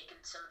 and I've taken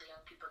some of the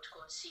young people to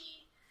go and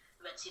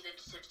we went to see the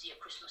Nativity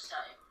at Christmas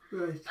time,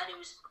 Right. and it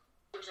was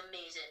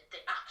amazing.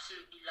 They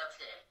absolutely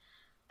loved it.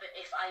 But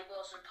if I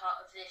wasn't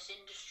part of this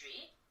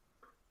industry,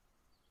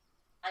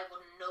 I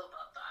wouldn't know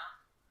about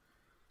that.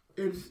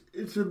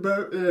 It's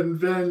about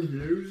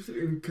venues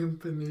and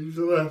companies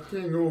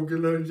letting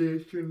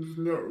organisations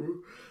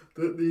know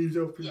that these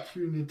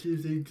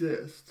opportunities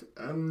exist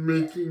and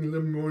making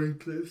them more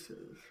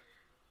inclusive.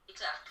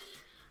 Exactly.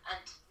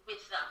 And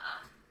with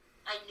that,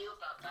 I knew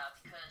about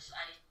that because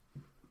I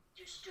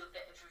used to do a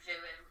bit of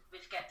reviewing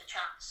with Get the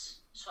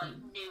Chance. So I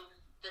knew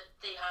that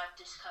they had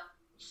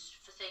discounts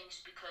for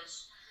things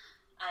because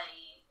I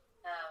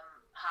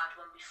had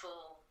one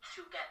before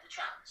through Get the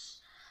Chance.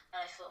 And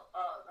I thought,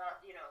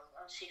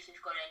 I'll see if they've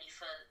got any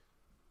for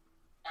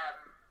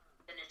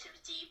the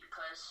Nativity,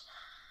 because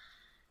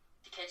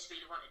the kids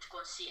really wanted to go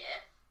and see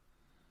it.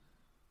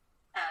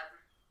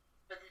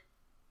 But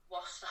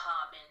what's the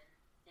harm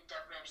in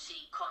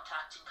WMC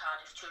contacting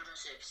Cardiff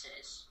Children's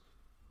Services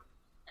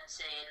and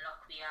saying,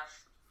 look, we have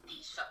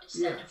these,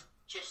 instead of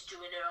just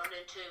doing it on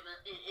an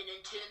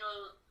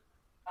internal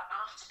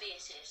arts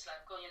basis,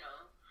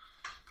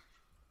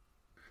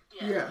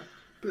 Yeah,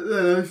 but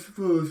then I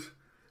suppose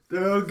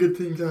there are good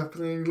things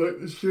happening, like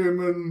the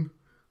Sherman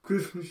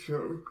Christmas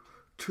show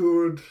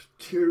toured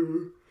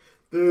to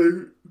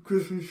the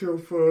Christmas show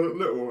for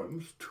little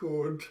ones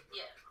toured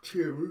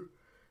to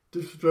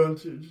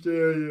disadvantaged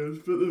areas,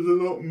 but there's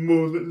a lot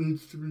more that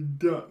needs to be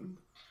done.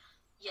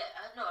 Yeah,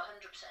 no, 100%.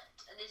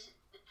 And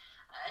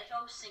I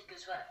always think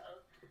as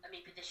well, and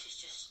maybe this is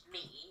just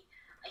me,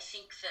 I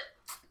think that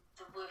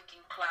the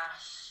working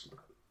class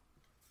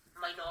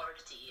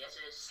minority as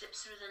it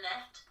slips through the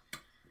net.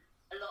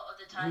 A lot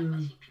of the time, I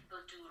think people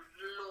do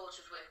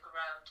loads of work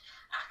around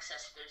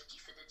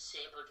accessibility for the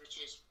disabled, which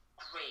is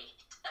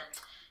great, and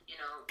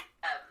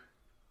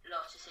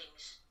lots of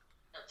things.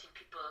 I think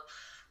people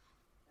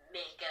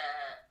make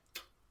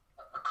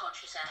a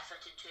conscious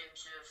effort in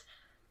terms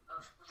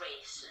of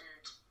race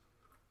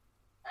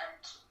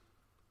and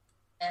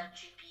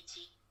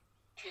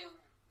LGBTQ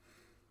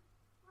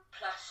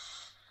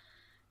plus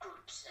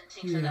groups and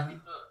things like that.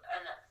 People,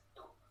 and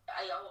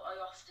I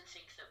often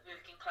think that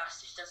working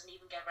class just doesn't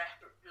even get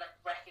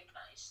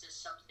recognised as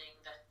something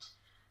that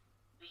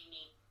we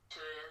need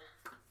to.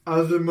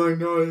 As a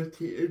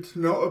minority, it's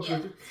not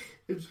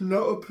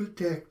a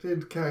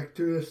protected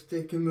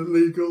characteristic in the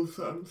legal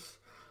sense.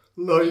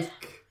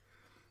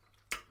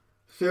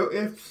 So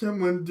if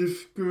someone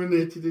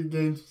discriminated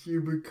against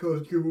you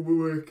because you were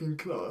working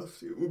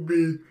class, it would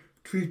be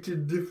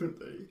treated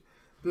differently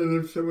than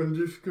if someone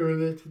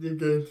discriminated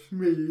against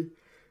me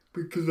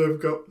because I've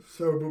got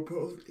cerebral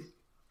palsy.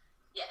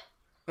 Yeah.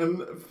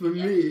 And for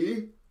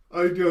me,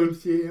 I don't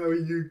see how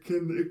you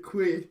can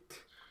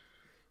equate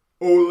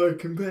or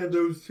compare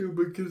those two,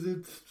 because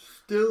it's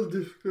still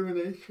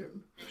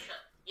discrimination.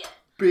 Yeah.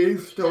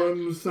 Based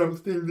on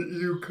something that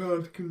you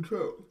can't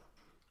control.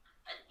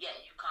 And you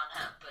can't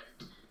help,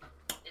 and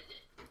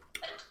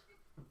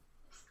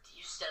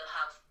you still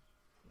have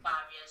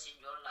barriers in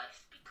your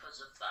life because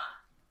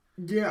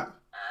Yeah.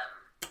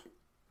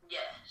 Yeah,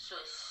 so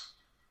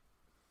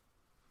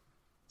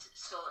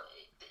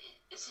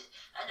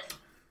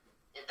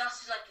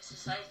that's like a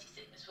society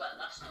thing as well.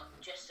 That's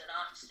not just an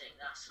arts thing.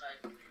 That's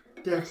like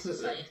a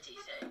society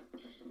thing.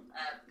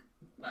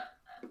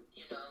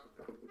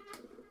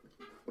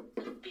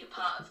 Being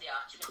part of the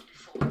arts, you have to be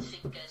forward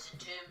thinkers in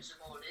terms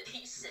of all of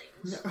these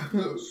things.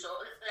 So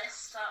let's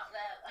start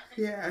there.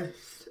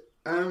 Yes.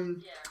 I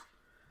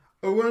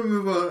want to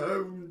move on.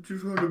 I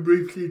just want to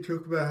briefly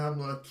talk about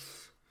Hamlet.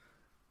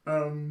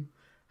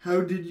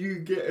 How did you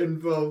get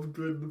involved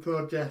with the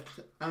project?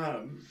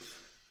 And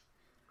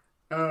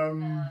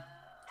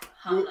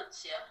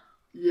Hamlet's,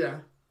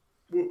 yeah.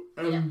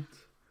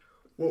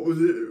 What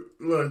was it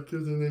like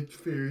as an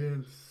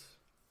experience?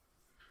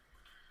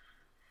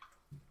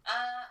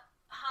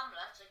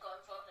 Hamlet, I got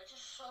involved. I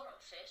just saw it on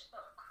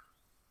Facebook.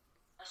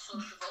 I saw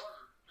Siobhan,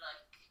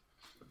 like,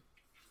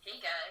 hey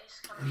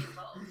guys, come be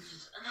involved.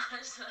 And I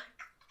was like,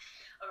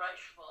 alright,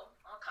 Siobhan,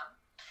 I'll come.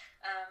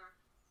 I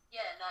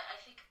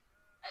think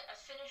I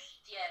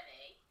finished the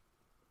MA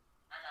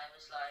and I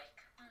was like,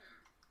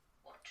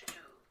 what to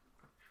do?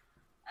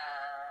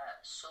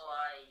 So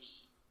I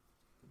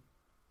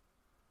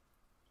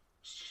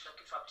was just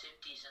looking for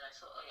opportunities and I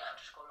thought, oh yeah, I'll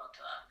just go along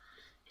to that.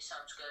 It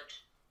sounds good.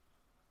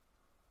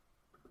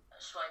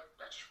 So I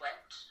just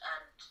went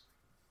and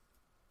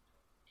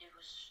it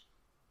was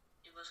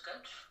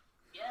good.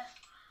 Yeah.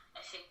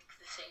 I think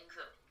the thing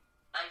that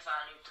I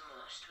valued the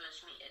most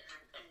was meeting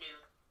a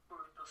new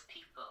group of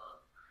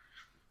people.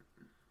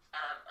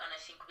 And I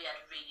think we had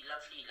a really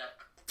lovely, like,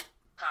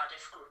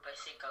 Cardiff group. I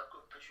think our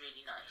group was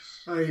really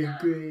nice. I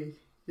agree,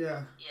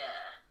 yeah.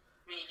 Yeah,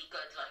 really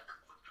good, like,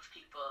 group of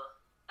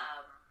people.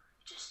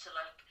 Just to,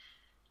 like,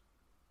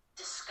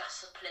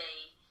 discuss a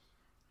play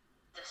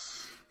that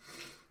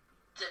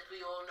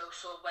we all know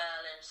so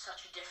well in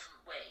such a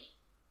different way.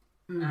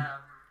 And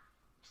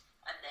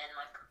then,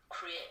 like,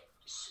 create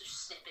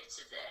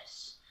snippets of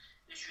this.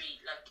 It's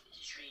really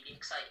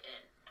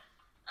exciting.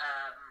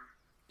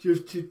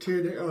 Just to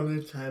turn it on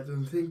its head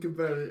and think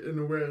about it in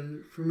a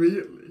way, for me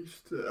at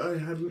least, that I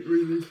hadn't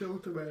really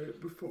thought about it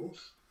before.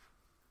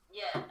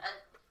 Yeah,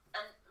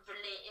 and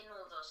relating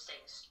all those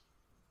things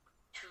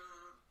to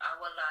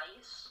our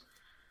lives,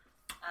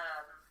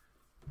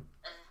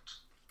 and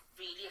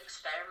really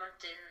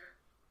experimenting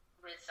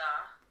with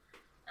that,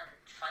 and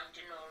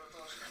finding all of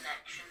those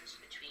connections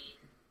between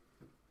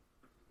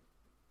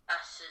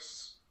us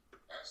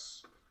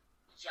as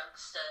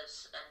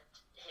youngsters and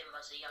him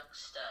as a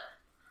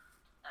youngster.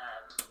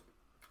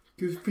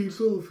 Because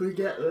people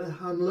forget that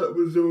Hamlet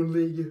was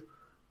only,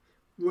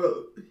 he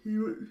was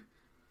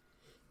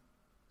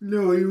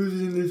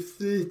in his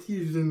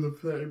 30s in the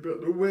play,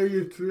 but the way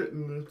it's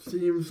written, it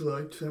seems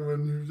like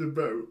someone who's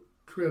about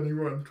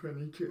 21,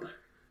 22.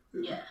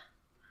 Yeah.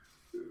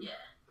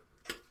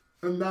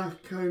 And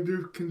that kind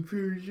of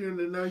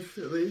confusion and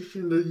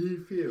isolation that he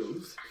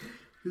feels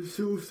is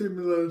so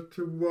similar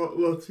to what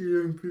lots of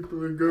young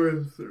people are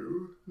going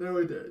through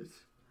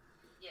nowadays.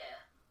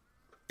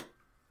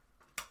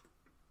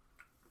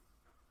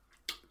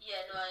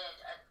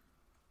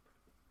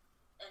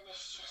 And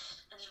it's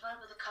just, as well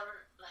with the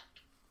current,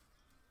 like,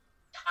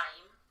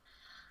 time,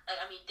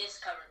 like, I mean, this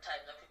current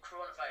time, like, the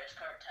coronavirus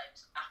current time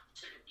is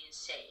absolutely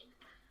insane.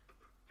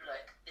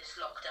 Like, this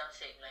lockdown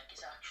thing, like,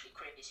 is actually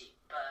crazy,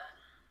 but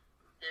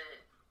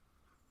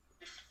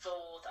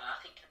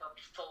thinking about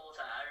before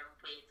that, and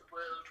where the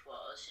world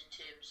was in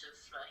terms of,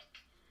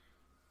 like,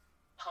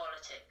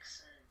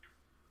 politics and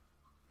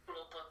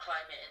global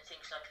climate and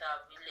things like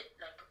that, we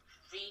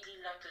really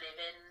live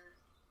in,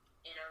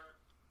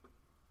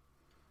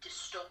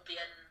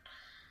 dystopian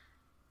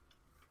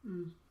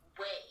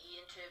way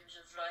in terms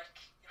of, like,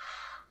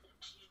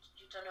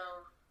 you don't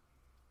know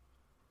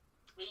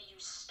where you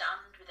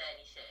stand with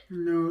anything.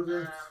 No,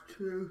 that's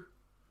true.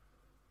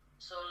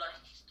 So,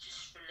 like,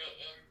 just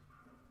relating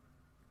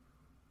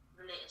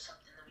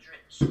something that was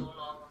written so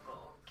long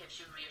ago gives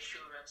you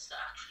reassurance that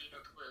actually, the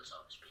world's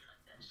always been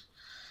like this.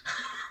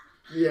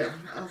 Yeah,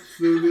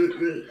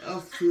 absolutely.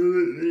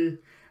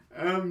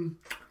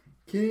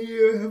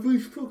 Have we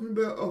spoken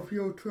about Off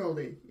Your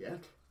Trolley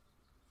yet?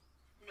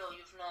 No,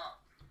 you've not.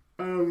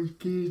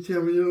 Can you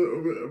tell me a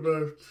little bit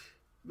about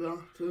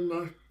that and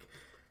that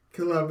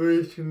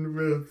collaboration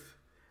with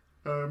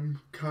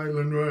Kyle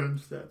and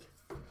Ryanstead?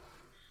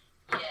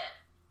 Yeah.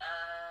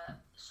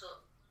 So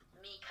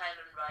me, Kyle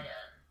and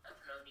Ryan have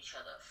known each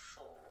other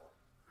for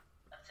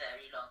a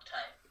very long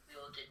time. We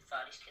all did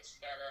Valley's Kids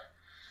together.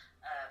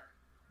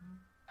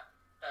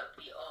 But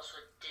we also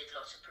did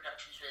lots of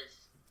productions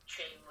with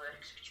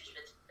Chainworks, which was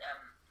with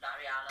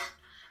Larry Allen,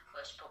 who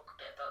I spoke a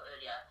bit about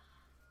earlier.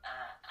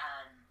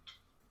 And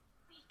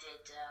we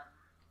did,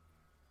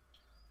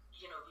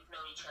 we've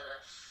known each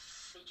other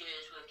for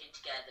years, working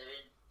together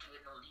and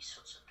doing all these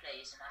sorts of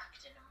plays and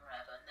acting and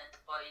whatever. And then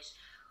the boys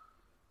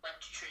went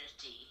to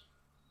Trinity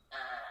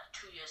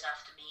 2 years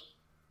after me,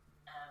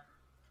 and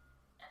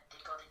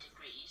they got their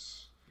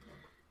degrees.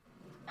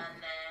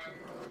 And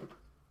then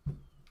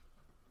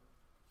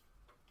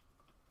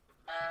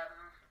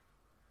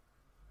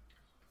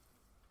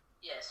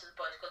So the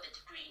boys got their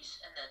degrees,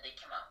 and then they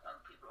came out, and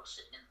we were all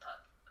sitting in the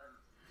pub,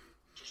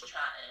 just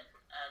chatting,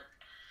 and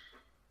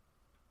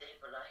they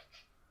were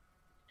like,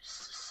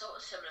 sort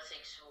of similar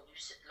things to what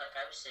like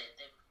I was saying.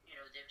 They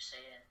were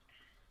saying,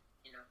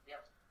 we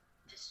have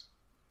this.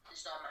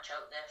 There's not much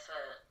out there for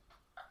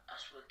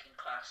us working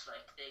class.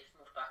 Like they've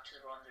moved back to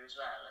the Rhondda as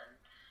well, and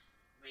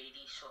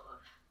really sort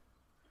of,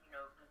 we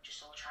were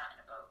just all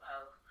chatting about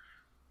how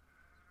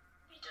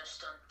we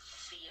just don't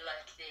feel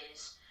like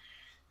there's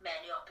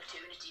many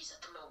opportunities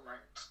at the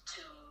moment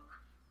to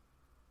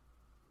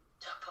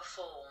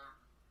perform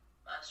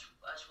as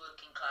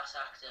working class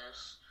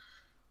actors.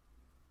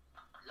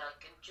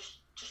 Like, and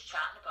just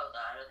chatting about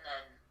that,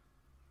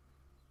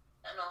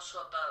 and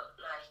also about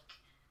like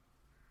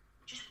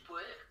just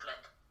work,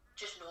 like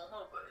just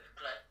normal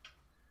work, like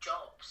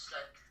jobs.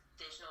 Like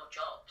there's no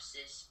jobs,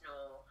 there's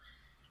no,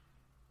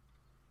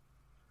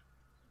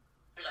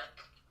 like,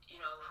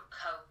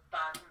 how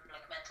bad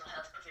like mental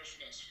health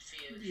provision is for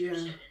you if you're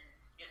certain,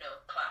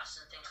 class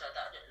and things like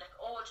that. Like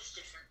all just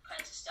different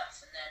kinds of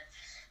stuff. And then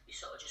we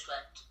sort of just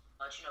went,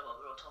 oh, do you know what,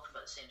 we're all talking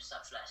about the same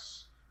stuff,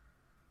 let's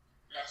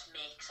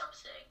make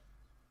something.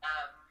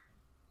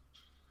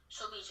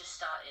 So we just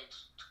started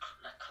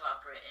like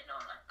collaborating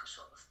on like a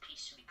sort of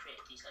piece, and we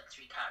created these like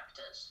 3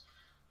 characters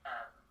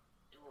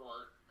who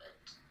all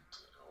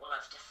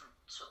have different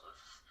sort of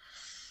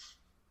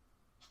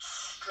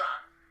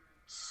strands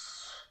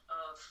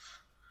of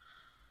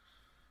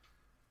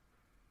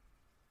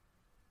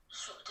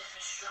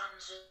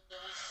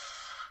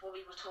what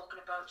we were talking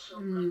about.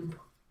 So like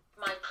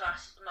my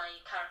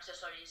character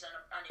is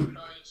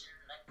unemployed,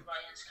 and like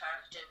Ryan's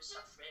character was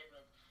suffering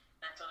with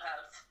mental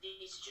health.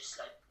 These are just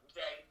like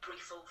very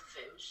brief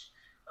overviews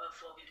of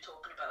what we were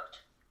talking about.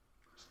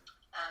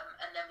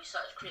 And then we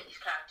started to create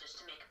these characters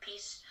to make a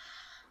piece,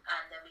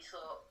 and then we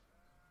thought,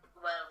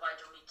 well, why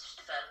don't we just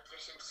develop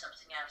this into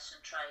something else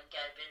and try and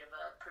get a bit of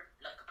a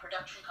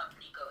production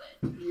company going?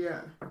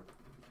 Yeah.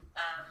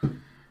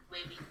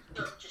 Where we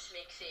don't just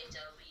make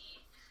theatre, we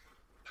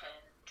can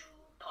do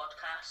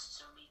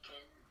podcasts, and we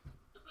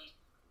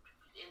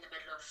in the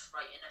middle of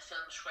writing a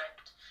film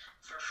script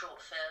for a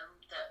short film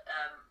that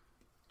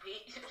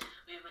we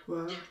would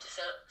do to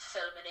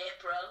film in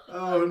April.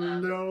 Oh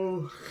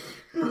no!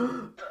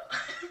 But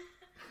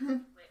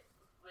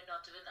we're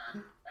not doing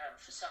that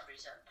for some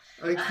reason.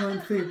 I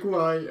can't think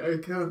why. I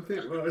don't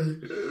know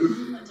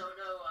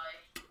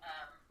why.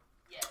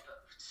 But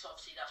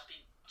obviously that's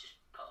been just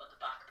put on the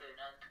back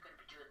burner, and we're going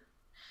to be doing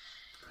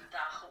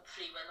that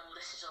hopefully when all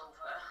this is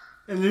over.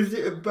 And is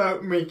it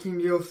about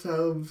making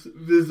yourselves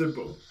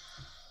visible?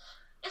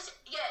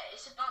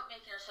 It's about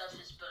making ourselves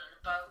visible, and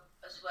about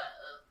as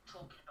well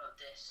talking about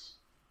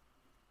this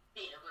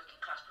being a working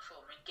class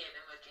performer and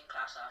giving working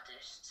class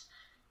artists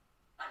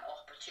an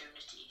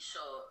opportunity.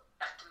 So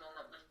at the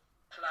moment we're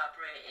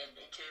collaborating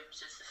in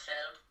terms of the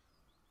film,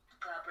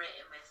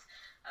 collaborating with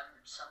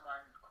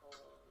someone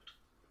called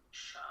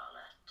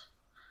Charlotte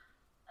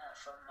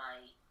from my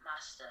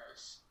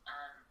masters,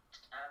 and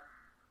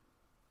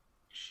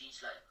she's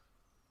like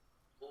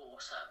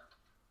awesome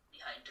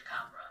behind the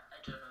camera.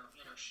 I don't know,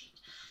 she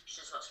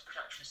does lots of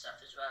production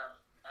stuff as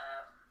well,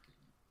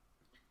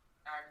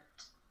 and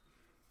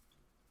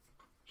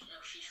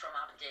she's from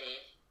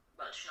Aberdeen.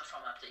 Well, she's not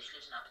from Aberdeen, she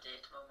lives in Aberdeen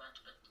at the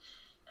moment, but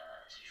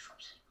she's from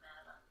St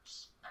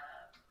Mellons,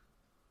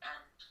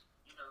 and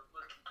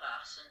working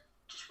class, and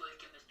just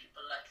working with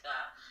people like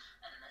that,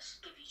 and let's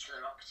give each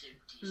other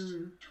opportunities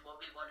to do what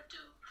we want to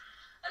do,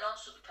 and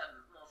also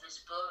become more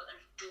visible and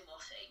do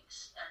more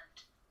things, and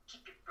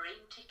keep your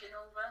brain ticking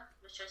over,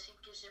 which I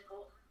think is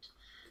important.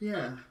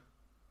 Yeah.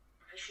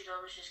 We should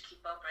always just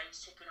keep our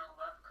brains ticking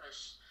over,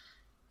 because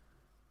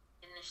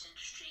in this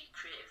industry,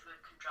 creative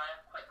work can dry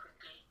up quite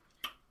quickly.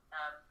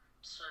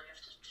 So you have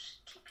to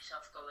just keep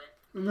yourself going.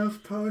 And that's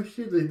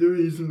partially the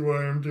reason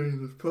why I'm doing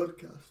this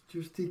podcast,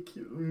 just to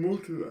keep the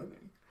motor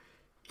running.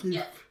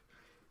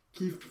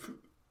 Keep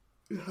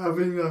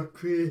having that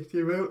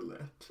creative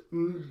outlet.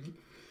 And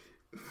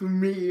for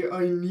me,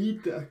 I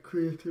need that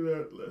creative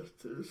outlet.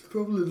 It's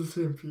probably the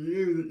same for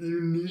you, that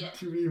you need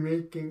to be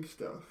making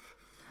stuff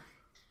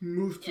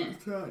most of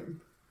the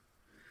time.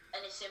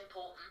 And it's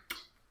important.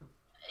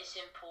 It's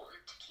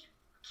important to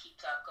keep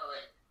that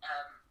going.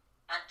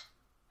 And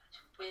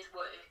with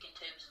work, in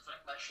terms of like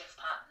my shift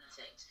pattern and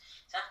things,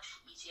 it's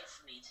actually easier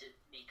for me to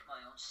make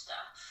my own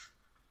stuff,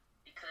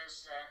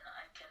 because then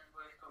I can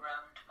work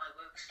around my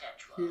work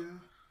schedule. Yeah.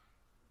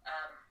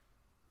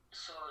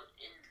 So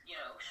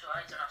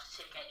I don't have to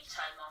take any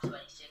time off or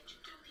anything to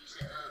do these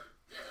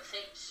little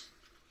things,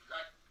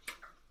 like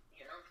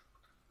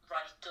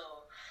write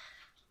or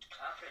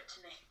collaborate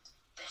to make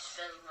this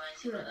film or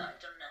anything like that.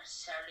 I don't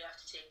necessarily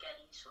have to take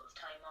any sort of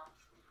time off.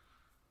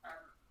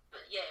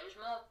 But yeah,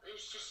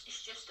 it's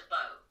just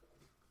about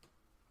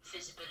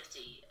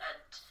visibility,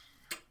 and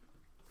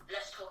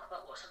let's talk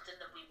about something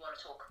that we want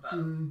to talk about.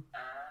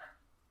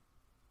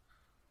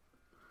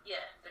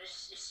 But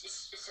it's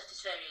at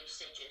its very early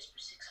stages,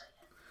 but it's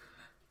exciting.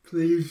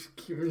 Please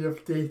keep me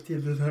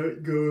updated with how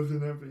it goes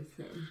and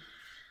everything.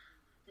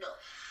 No.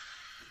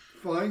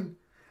 fine.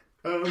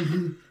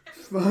 Fine.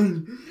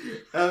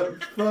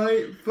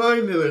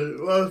 Finally,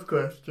 last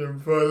question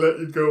before I let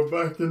you go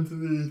back into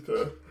the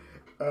ether.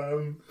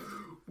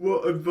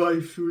 What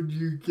advice would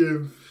you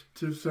give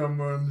to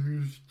someone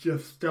who's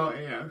just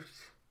starting out?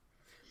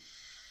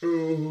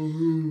 Or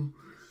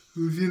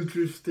who's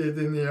interested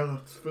in the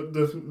arts but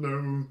doesn't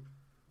know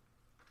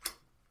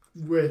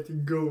where to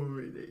go,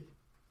 really?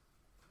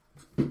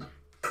 I don't know,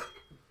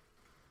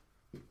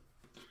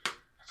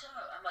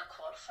 am I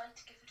qualified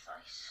to give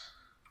advice?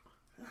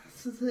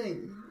 That's the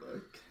thing.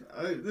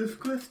 Like, there's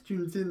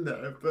questions in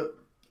there, but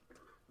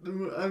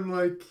I'm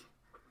like,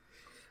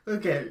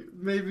 okay,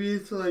 maybe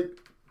it's like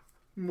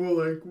more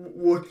like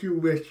what you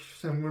wish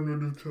someone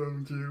would have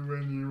told you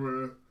when you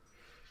were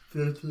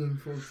 13,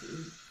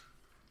 14.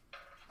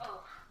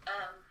 Oh,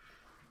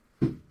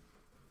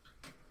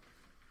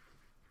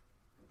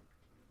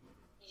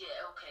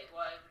 yeah, okay,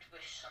 what I would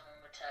wish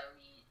someone would tell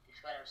me is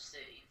when I was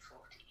 13, 14.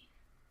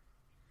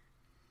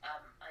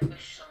 I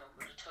wish someone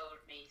would have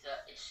told me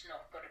that it's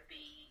not going to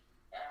be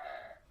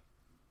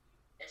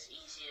as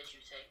easy as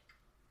you think.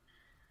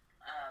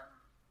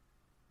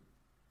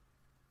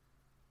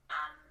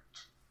 And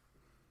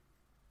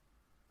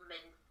I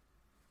mean,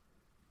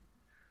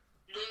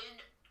 learn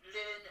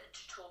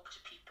to talk to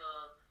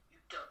people you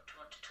don't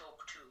want to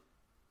talk to.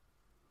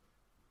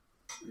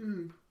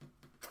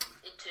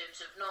 In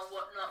terms of not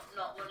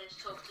wanting to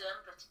talk to them,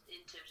 but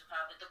in terms of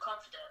having the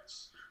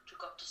confidence to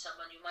go up to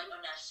someone you might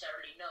not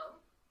necessarily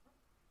know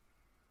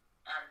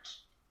and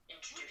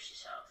introduce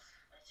yourself.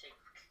 I think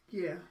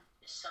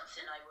is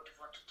something I would have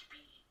wanted to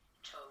be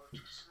told.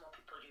 Because the more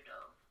people you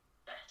know,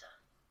 better.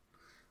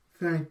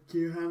 Thank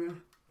you,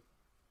 Hannah.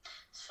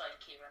 It's fine,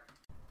 Kieran.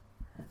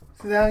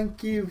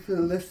 Thank you for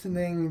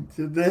listening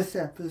to this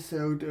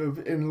episode of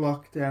In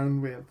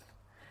Lockdown With.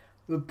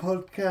 The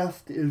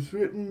podcast is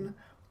written,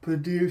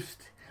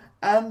 produced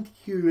and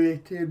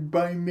curated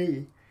by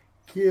me,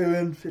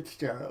 Kieran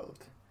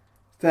Fitzgerald.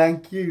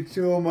 Thank you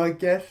to all my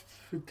guests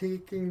for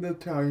taking the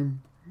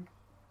time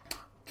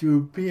to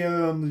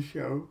appear on the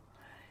show.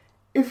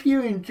 If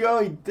you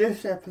enjoyed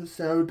this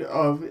episode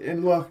of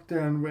In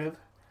Lockdown With,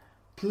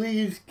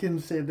 please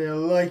consider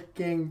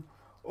liking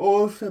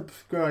or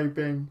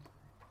subscribing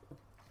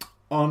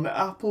on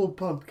Apple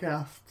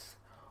Podcasts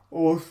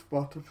or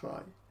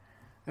Spotify.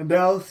 And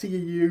I'll see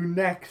you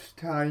next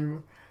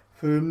time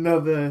for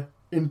another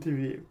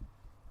interview.